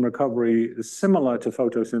addiction recovery as similar to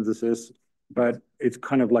photosynthesis, but it's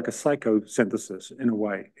kind of like a psychosynthesis in a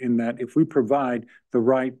way, in that if we provide the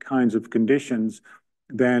right kinds of conditions,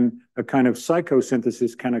 then a kind of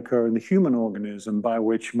psychosynthesis can occur in the human organism by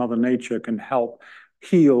which Mother Nature can help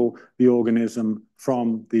heal the organism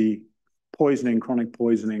from the chronic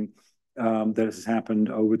poisoning that has happened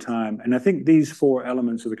over time. And I think these 4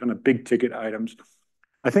 elements are the kind of big ticket items.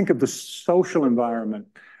 I think of the social environment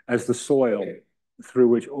as the soil through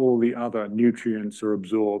which all the other nutrients are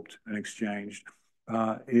absorbed and exchanged.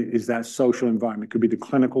 Is that social environment? It could be the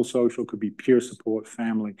clinical social, could be peer support,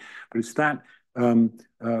 family, but it's that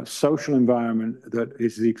social environment that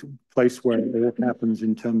is the place where it all happens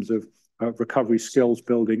in terms of recovery, skills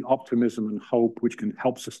building, optimism and hope, which can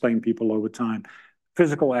help sustain people over time.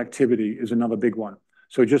 Physical activity is another big one.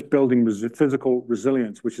 So just building physical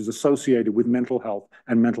resilience, which is associated with mental health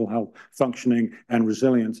and mental health functioning and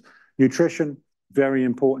resilience. Nutrition, very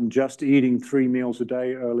important. Just eating 3 meals a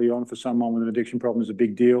day early on for someone with an addiction problem is a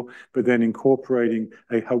big deal, but then incorporating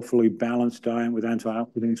a hopefully balanced diet with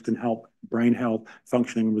antioxidants can help brain health,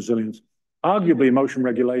 functioning, and resilience. Arguably, emotion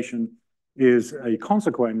regulation is a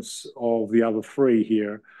consequence of the other 3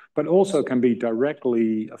 here, but also can be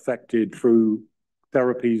directly affected through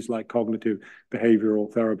therapies like cognitive behavioral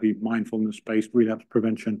therapy, mindfulness-based relapse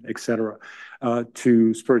prevention, et cetera,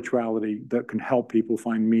 to spirituality that can help people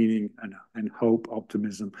find meaning and hope,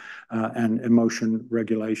 optimism, and emotion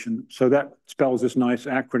regulation. So that spells this nice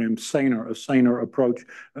acronym, SANER, a SANER approach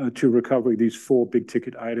to recovery. These 4 big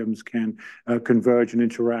ticket items can converge and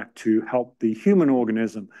interact to help the human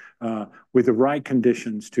organism with the right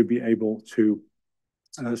conditions to be able to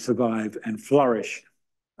survive and flourish.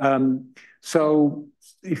 So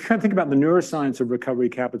if you kind of think about the neuroscience of recovery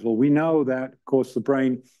capital, we know that, of course, the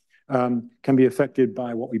brain can be affected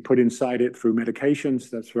by what we put inside it through medications.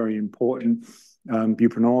 That's very important.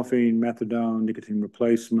 Buprenorphine, methadone, nicotine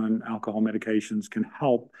replacement, alcohol medications can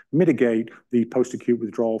help mitigate the post-acute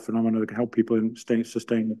withdrawal phenomena that can help people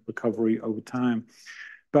sustain recovery over time.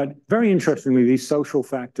 But very interestingly, these social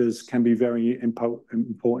factors can be very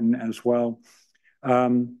important as well.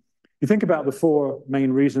 You think about the 4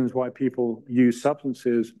 main reasons why people use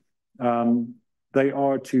substances. They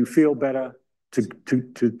are to feel better,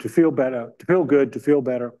 to feel better, to feel good, to feel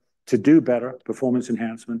better, to do better, performance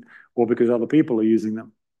enhancement, or because other people are using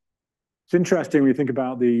them. It's interesting when you think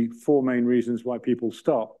about the 4 main reasons why people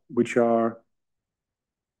stop, which are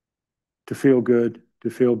to feel good, to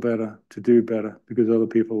feel better, to do better, because other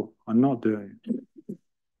people are not doing it.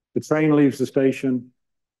 The train leaves the station,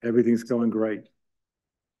 everything's going great.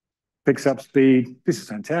 Picks up speed. This is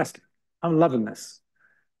fantastic. I'm loving this.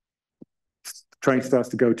 The train starts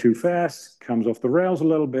to go too fast, comes off the rails a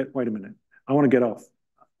little bit. Wait a minute. I want to get off,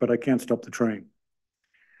 but I can't stop the train.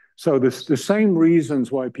 So the same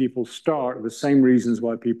reasons why people start, the same reasons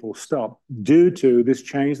why people stop, due to this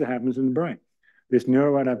change that happens in the brain. This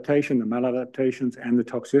neuroadaptation, the maladaptations, and the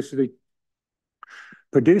toxicity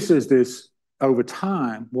produces this over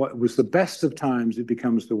time. What was the best of times, it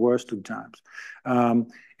becomes the worst of times.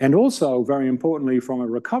 And also, very importantly, from a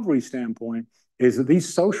recovery standpoint, is that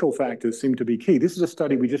these social factors seem to be key. This is a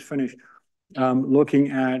study we just finished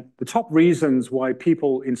looking at the top reasons why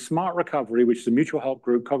people in SMART recovery, which is a mutual help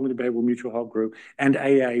group, cognitive behavioral mutual help group, and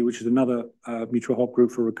AA, which is another mutual help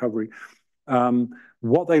group for recovery,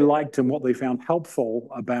 what they liked and what they found helpful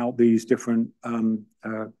about these different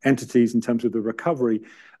entities in terms of the recovery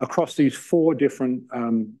across these 4 different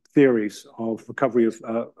theories of recovery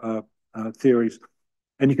of theories.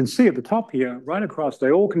 And you can see at the top here, right across,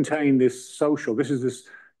 they all contain this social. This is this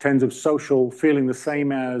tends of social, feeling the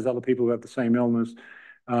same as other people who have the same illness,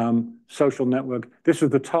 social network. This was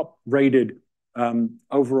the top rated,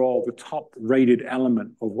 overall, the top rated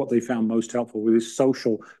element of what they found most helpful with this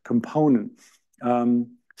social component.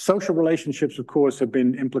 Social relationships, of course, have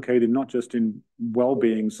been implicated not just in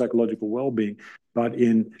well-being, psychological well-being, but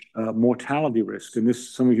in mortality risk. And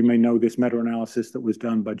this, some of you may know this meta-analysis that was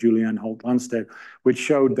done by Julianne Holt-Lunstead, which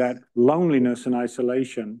showed that loneliness and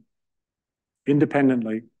isolation,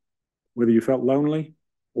 independently, whether you felt lonely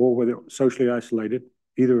or whether socially isolated,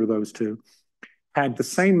 either of those two, had the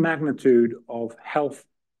same magnitude of health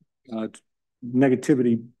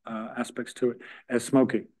negativity aspects to it as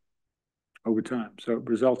smoking over time. So it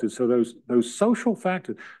resulted, so those social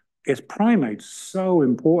factors, as primates, so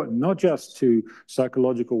important, not just to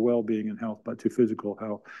psychological well-being and health, but to physical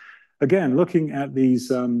health. Again, looking at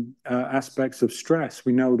these aspects of stress,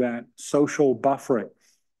 we know that social buffering,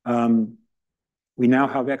 we now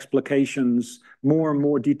have explications, more and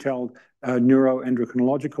more detailed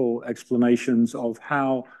neuroendocrinological explanations of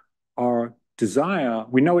how our desire,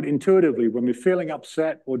 we know it intuitively, when we're feeling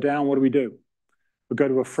upset or down, what do? We go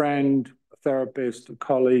to a friend, a therapist, a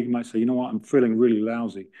colleague, might say, you know what, I'm feeling really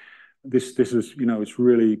lousy. This is, you know, it's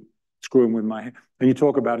really screwing with my head. And you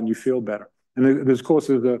talk about it and you feel better. And there's, of course,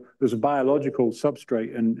 there's a biological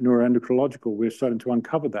substrate and neuroendocrinological. We're starting to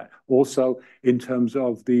uncover that. Also, in terms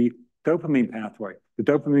of the dopamine pathway. The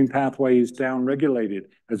dopamine pathway is downregulated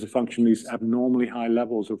as a function of these abnormally high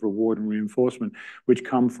levels of reward and reinforcement, which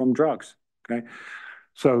come from drugs, okay?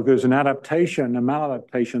 So there's an adaptation, a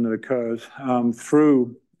maladaptation that occurs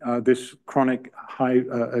through this chronic high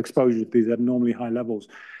exposure to these abnormally high levels.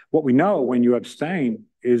 What we know when you abstain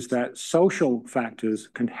is that social factors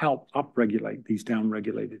can help upregulate these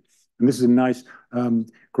downregulated. And this is a nice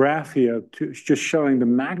graph here just showing the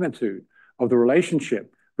magnitude of the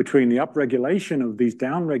relationship between the upregulation of these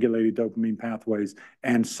downregulated dopamine pathways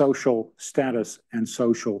and social status and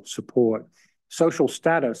social support. Social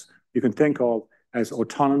status you can think of as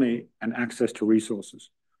autonomy and access to resources.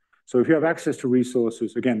 So if you have access to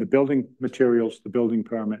resources, again, the building materials, the building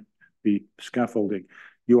permit, the scaffolding,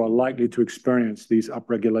 you are likely to experience these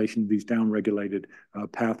upregulation, these downregulated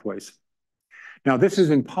pathways. Now, this is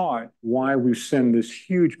in part why we've seen this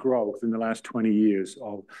huge growth in the last 20 years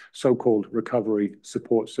of so-called recovery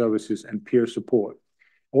support services and peer support,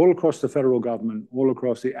 all across the federal government, all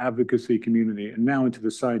across the advocacy community, and now into the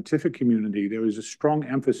scientific community. There is a strong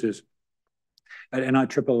emphasis at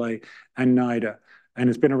NIAAA and NIDA, and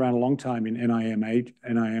it's been around a long time in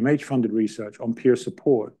NIMH-funded research on peer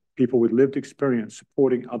support, people with lived experience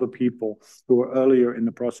supporting other people who are earlier in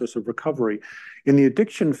the process of recovery. In the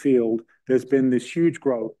addiction field, there's been this huge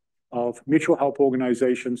growth of mutual help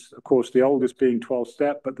organizations, of course, the oldest being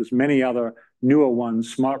 12-Step, but there's many other newer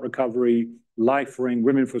ones, Smart Recovery, Life Ring,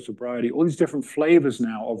 Women for Sobriety, all these different flavors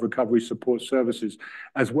now of recovery support services,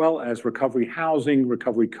 as well as recovery housing,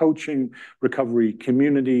 recovery coaching, recovery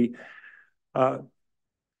community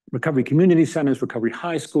centers, recovery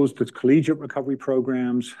high schools, there's collegiate recovery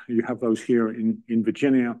programs. You have those here in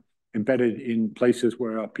Virginia, embedded in places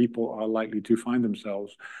where people are likely to find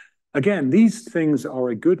themselves. Again, these things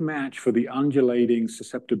are a good match for the undulating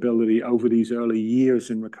susceptibility over these early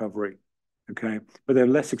years in recovery, okay? But they're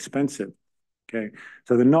less expensive, okay?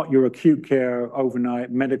 So they're not your acute care, overnight,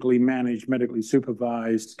 medically managed, medically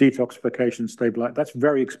supervised, detoxification, stabilization. That's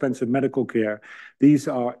very expensive medical care. These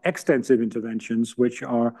are extensive interventions which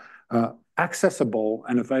are accessible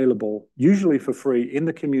and available, usually for free, in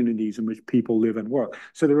the communities in which people live and work.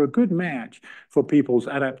 So they're a good match for people's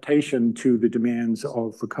adaptation to the demands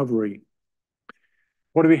of recovery.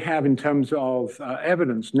 What do we have in terms of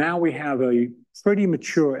evidence? Now we have a pretty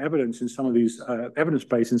mature evidence in some of these, evidence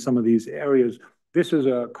base in some of these areas. This is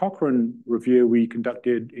a Cochrane review we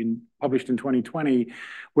conducted published in 2020,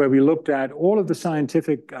 where we looked at all of the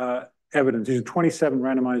scientific evidence. These are 27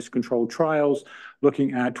 randomized controlled trials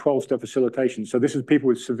looking at 12-step facilitation. So this is people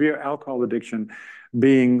with severe alcohol addiction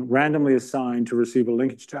being randomly assigned to receive a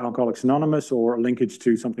linkage to Alcoholics Anonymous or a linkage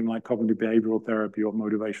to something like cognitive behavioral therapy or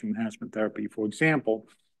motivation enhancement therapy, for example,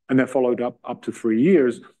 and they're followed up to 3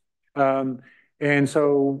 years. And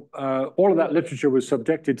so all of that literature was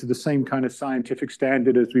subjected to the same kind of scientific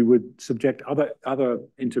standard as we would subject other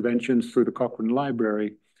interventions through the Cochrane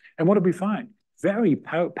Library. And what did we find? Very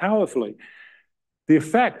powerfully, the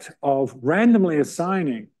effect of randomly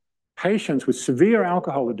assigning patients with severe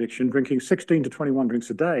alcohol addiction, drinking 16 to 21 drinks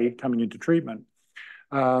a day coming into treatment,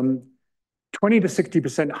 20 to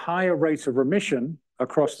 60% higher rates of remission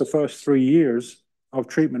across the first 3 years of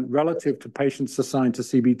treatment relative to patients assigned to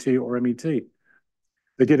CBT or MET.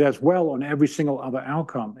 They did as well on every single other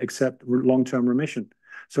outcome except long-term remission.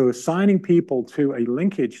 So assigning people to a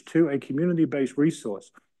linkage to a community-based resource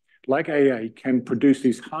like AA can produce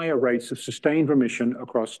these higher rates of sustained remission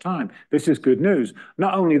across time. This is good news.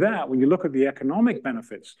 Not only that, when you look at the economic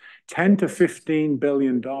benefits, $10 to $15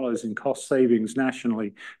 billion in cost savings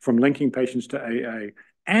nationally from linking patients to AA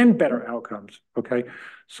and better outcomes, okay?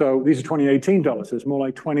 So these are 2018 dollars. So it's more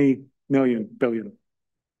like $20 billion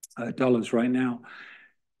right now.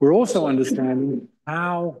 We're also understanding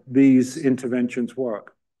how these interventions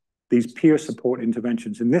work, these peer support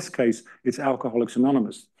interventions. In this case, it's Alcoholics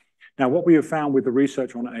Anonymous. Now, what we have found with the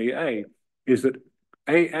research on AA is that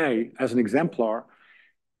AA, as an exemplar,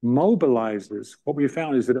 mobilizes, what we have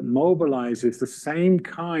found is that it mobilizes the same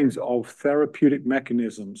kinds of therapeutic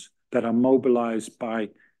mechanisms that are mobilized by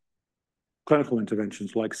clinical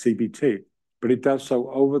interventions like CBT, but it does so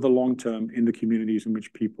over the long term in the communities in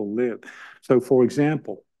which people live. So, for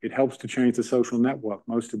example, it helps to change the social network,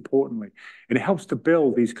 most importantly. And it helps to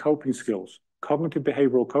build these coping skills. Cognitive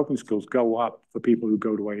behavioral coping skills go up for people who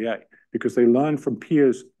go to AA because they learn from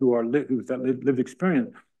peers who are lived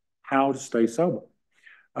experience how to stay sober.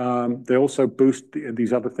 They also boost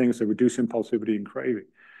these other things. They reduce impulsivity and craving.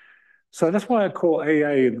 So that's why I call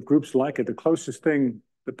AA and groups like it the closest thing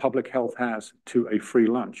that public health has to a free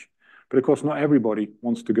lunch. But of course, not everybody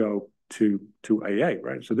wants to go to AA,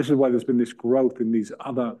 right? So this is why there's been this growth in these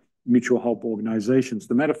other mutual help organizations.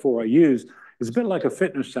 The metaphor I use is a bit like a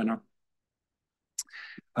fitness center.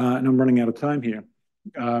 And I'm running out of time here.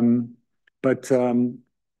 I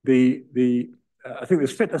think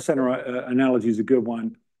this fitness center analogy is a good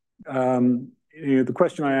one. The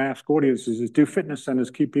question I ask audiences is, do fitness centers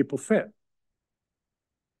keep people fit?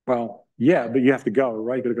 Well, yeah, but you have to go,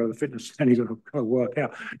 right? You got to go to the fitness center, you got to go work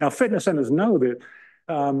out. Now, fitness centers know that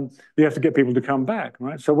you have to get people to come back,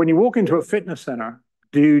 right? So when you walk into a fitness center,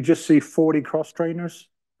 do you just see 40 cross trainers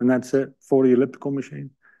and that's it, 40 elliptical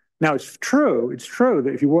machines? Now, it's true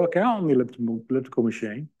that if you work out on the elliptical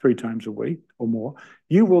machine 3 times a week or more,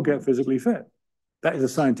 you will get physically fit. That is a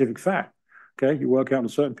scientific fact, okay? You work out in a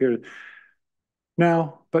certain period.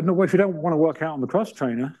 Now, but no, if you don't want to work out on the cross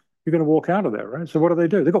trainer, you're going to walk out of there, right? So what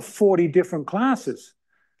do? They've got 40 different classes.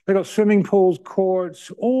 They've got swimming pools,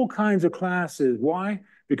 courts, all kinds of classes. Why?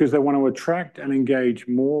 Because they want to attract and engage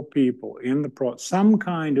more people in some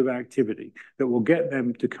kind of activity that will get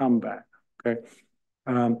them to come back, okay?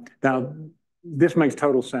 Now, this makes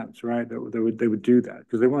total sense, right? They would do that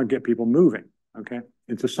because they want to get people moving, okay,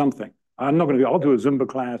 into something. I'm not going to I'll do a Zumba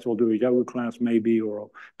class, or I'll do a yoga class maybe, or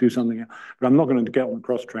I'll do something else, but I'm not going to get on the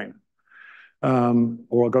cross trainer.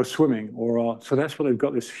 Or I'll go swimming, so that's why they've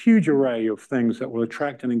got this huge array of things that will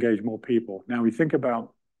attract and engage more people. Now, we think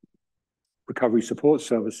about recovery support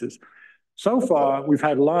services. So far, we've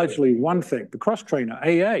had largely one thing, the cross trainer,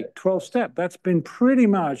 AA, 12-step. That's been pretty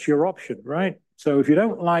much your option, right? So if you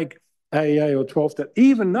don't like AA or 12-step,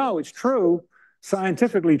 even though it's true,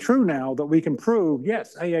 scientifically true now that we can prove,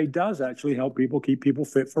 yes, AA does actually help people keep people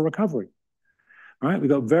fit for recovery, right? We've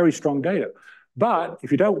got very strong data. But if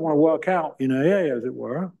you don't want to work out in AA, as it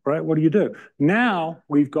were, right, what do? Now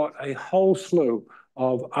we've got a whole slew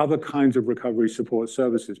of other kinds of recovery support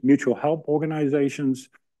services, mutual help organizations,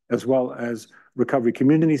 as well as recovery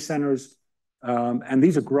community centers. And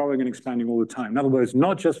these are growing and expanding all the time. In other words,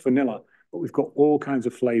 not just vanilla, but we've got all kinds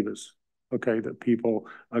of flavors, okay, that people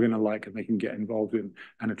are going to like and they can get involved in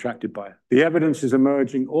and attracted by. The evidence is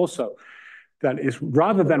emerging also that is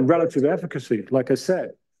rather than relative efficacy, like I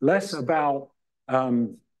said, less about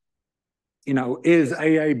is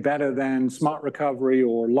AA better than Smart Recovery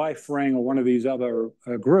or Life Ring or one of these other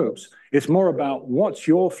groups? It's more about what's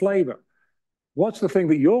your flavor? what's the thing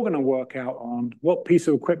that you're going to work out on? What piece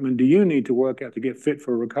of equipment do you need to work out to get fit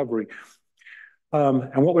for recovery?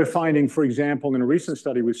 And what we're finding, for example, in a recent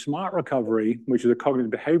study with Smart Recovery, which is a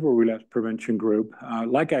cognitive behavioral relapse prevention group,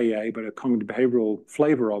 like AA, but a cognitive behavioral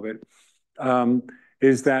flavor of it,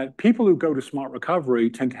 is that people who go to Smart Recovery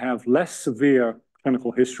tend to have less severe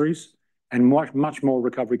clinical histories and much more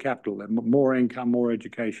recovery capital, and more income, more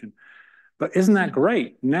education. But isn't that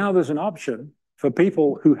great? Now there's an option for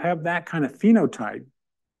people who have that kind of phenotype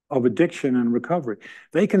of addiction and recovery.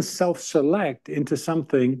 They can self-select into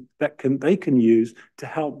something that they can use to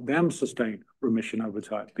help them sustain remission over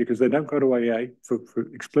time, because they don't go to AA for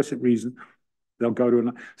explicit reason. They'll go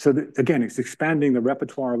to so again, it's expanding the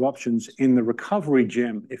repertoire of options in the recovery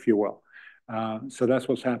gym, if you will. So that's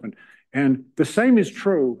what's happened. And the same is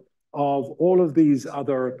true of all of these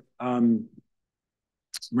other, I'm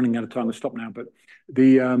running out of time to stop now, but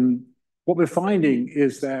what we're finding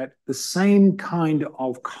is that the same kind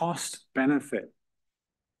of cost benefit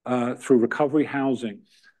through recovery housing,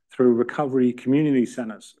 through recovery community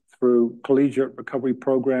centers, through collegiate recovery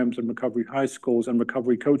programs and recovery high schools and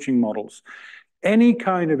recovery coaching models, any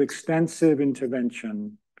kind of extensive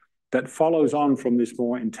intervention that follows on from this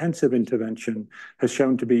more intensive intervention has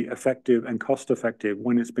shown to be effective and cost-effective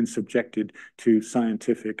when it's been subjected to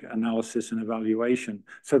scientific analysis and evaluation.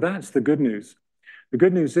 So that's the good news. The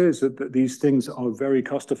good news is that these things are very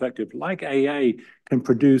cost-effective. Like AA can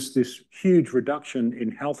produce this huge reduction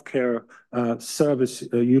in healthcare service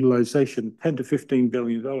utilization, $10 to $15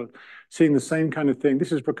 billion. Seeing the same kind of thing.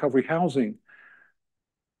 This is recovery housing.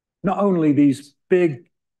 Not only these big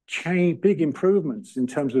improvements in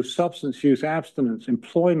terms of substance use, abstinence,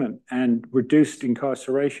 employment, and reduced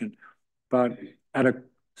incarceration, but at a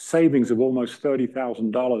savings of almost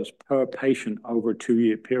 $30,000 per patient over a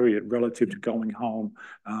 2-year period relative to going home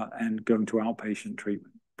and going to outpatient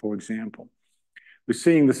treatment, for example. We're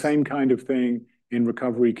seeing the same kind of thing in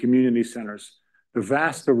recovery community centers. The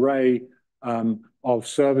vast array of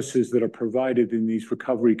services that are provided in these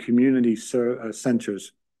recovery community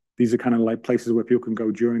centers. These are kind of like places where people can go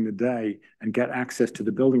during the day and get access to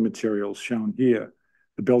the building materials shown here.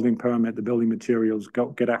 The building permit, the building materials,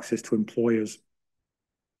 get access to employers,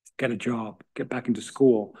 get a job, get back into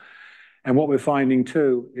school. And what we're finding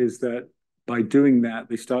too is that by doing that,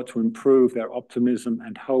 they start to improve their optimism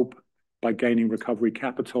and hope by gaining recovery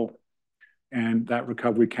capital. And that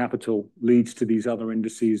recovery capital leads to these other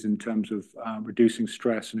indices in terms of reducing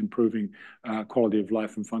stress and improving quality of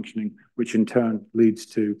life and functioning, which in turn leads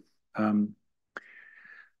to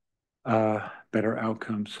better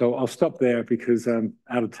outcomes. So I'll stop there because I'm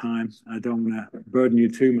out of time. I don't want to burden you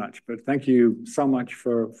too much, but thank you so much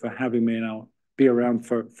for having me, and I'll be around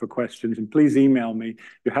for questions. And please email me.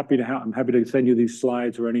 I'm happy to send you these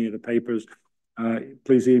slides or any of the papers.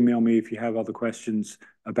 Please email me if you have other questions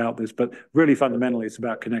about this. But really, fundamentally, it's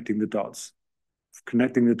about connecting the dots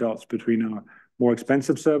between our more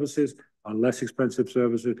expensive services, our less expensive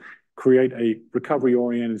services, create a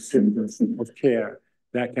recovery-oriented system of care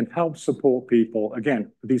that can help support people,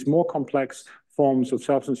 again, these more complex forms of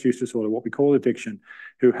substance use disorder, what we call addiction,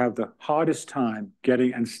 who have the hardest time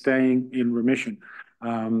getting and staying in remission.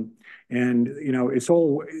 And you know,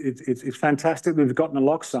 it's fantastic we've got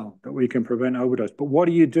naloxone that we can prevent overdose. But what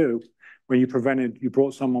do you do when you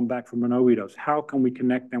brought someone back from an overdose? How can we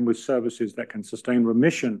connect them with services that can sustain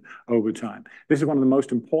remission over time? This is one of the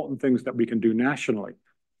most important things that we can do nationally,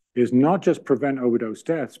 is not just prevent overdose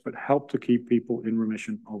deaths, but help to keep people in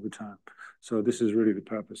remission over time. So this is really the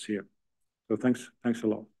purpose here. So thanks a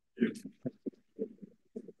lot.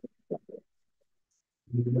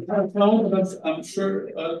 I'm sure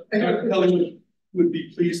Dr. Kelly would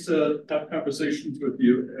be pleased to have conversations with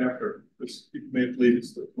you after, because you may have lead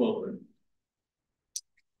us to 12.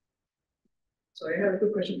 So I have a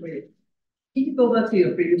quick question for you. Can you go back to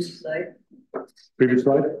your previous slide? Previous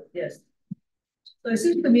slide? Yes. So it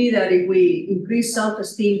seems to me that if we increase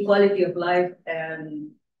self-esteem, quality of life,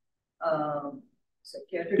 and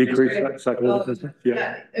psychiatric decrease psychological,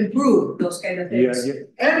 improve those kind of things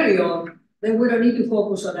early on, then we don't need to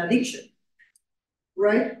focus on addiction,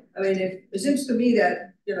 right? I mean, it seems to me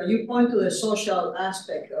that you point to the social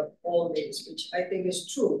aspect of all this, which I think is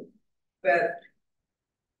true, but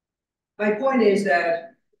my point is that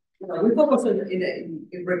we focus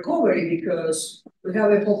in recovery because we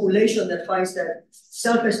have a population that finds that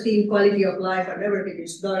self-esteem, quality of life, and everything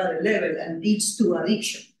is not at a level and leads to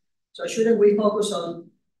addiction. So shouldn't we focus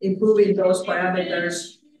on improving those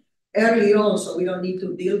parameters early on so we don't need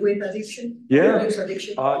to deal with addiction? Yeah,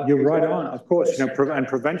 addiction? You're right on. Of course, and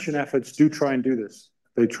prevention efforts do try and do this.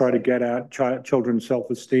 They try to get at children's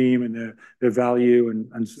self-esteem and their value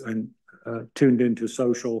and tuned into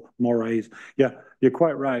social mores. Yeah, you're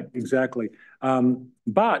quite right, exactly.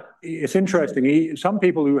 But it's interesting, some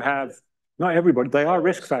people who have, not everybody, they are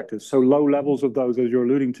risk factors. So low levels of those, as you're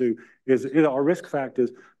alluding to, are risk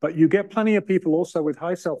factors. But you get plenty of people also with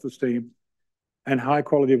high self-esteem and high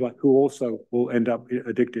quality of life who also will end up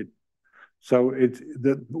addicted. So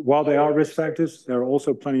while they are risk factors, there are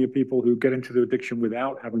also plenty of people who get into the addiction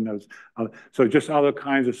without having those. So just other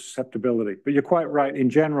kinds of susceptibility. But you're quite right. In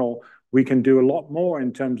general, we can do a lot more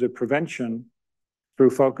in terms of prevention through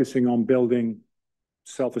focusing on building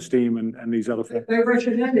self-esteem and these other things. The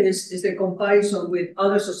rationale is the comparison with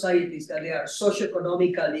other societies that they are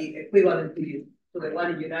socioeconomically equivalent to the one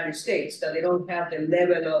in the United States, that they don't have the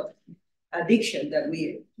level of addiction that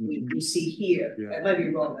we see here. Yeah. I might be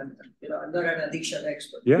wrong. I'm not an addiction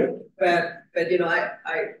expert. Yeah. But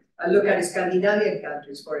I look at Scandinavian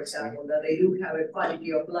countries, for example, that they do have a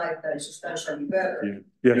quality of life that is substantially better.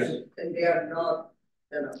 Yeah. Yes. And they are not,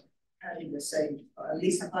 having the same, or at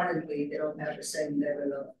least apparently they don't have the same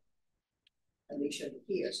level of addiction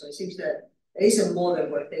here. So it seems that there is a model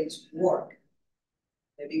where things work.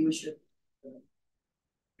 Maybe we should.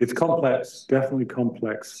 It's complex, definitely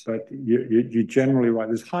complex, but you're generally right.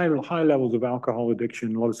 There's high levels of alcohol addiction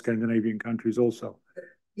in a lot of Scandinavian countries also.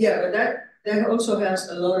 Yeah, but that also has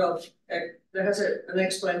a lot of, there has an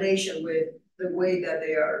explanation with the way that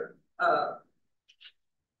they are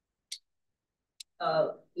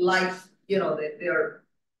life, their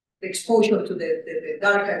exposure to the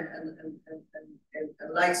dark and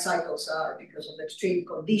light cycles are because of the extreme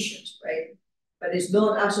conditions, right? But it's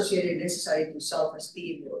not associated necessarily to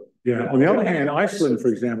self-esteem. Yeah. On the other hand, Iceland, for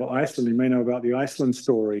example, you may know about the Iceland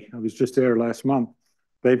story. I was just there last month.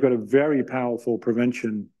 They've got a very powerful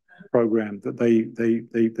prevention program that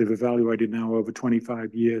they've evaluated now over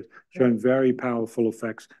 25 years, showing very powerful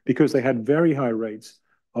effects because they had very high rates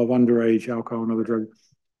of underage alcohol and other drugs.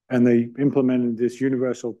 And they implemented this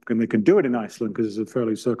universal, and they can do it in Iceland because it's a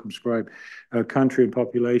fairly circumscribed country and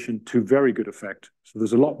population, to very good effect. So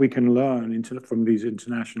there's a lot we can learn from these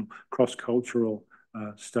international cross-cultural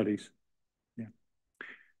studies. Yeah.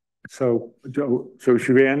 So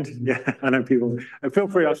should we end? Yeah, I know people. Feel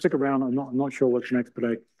free. I'll stick around. I'm not sure what's next, but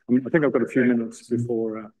I think I've got a few minutes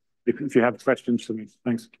before if you have questions for me.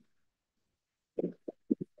 Thanks.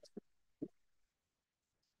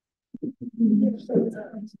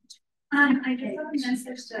 I just have a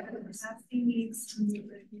message that capacity needs to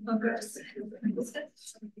progress.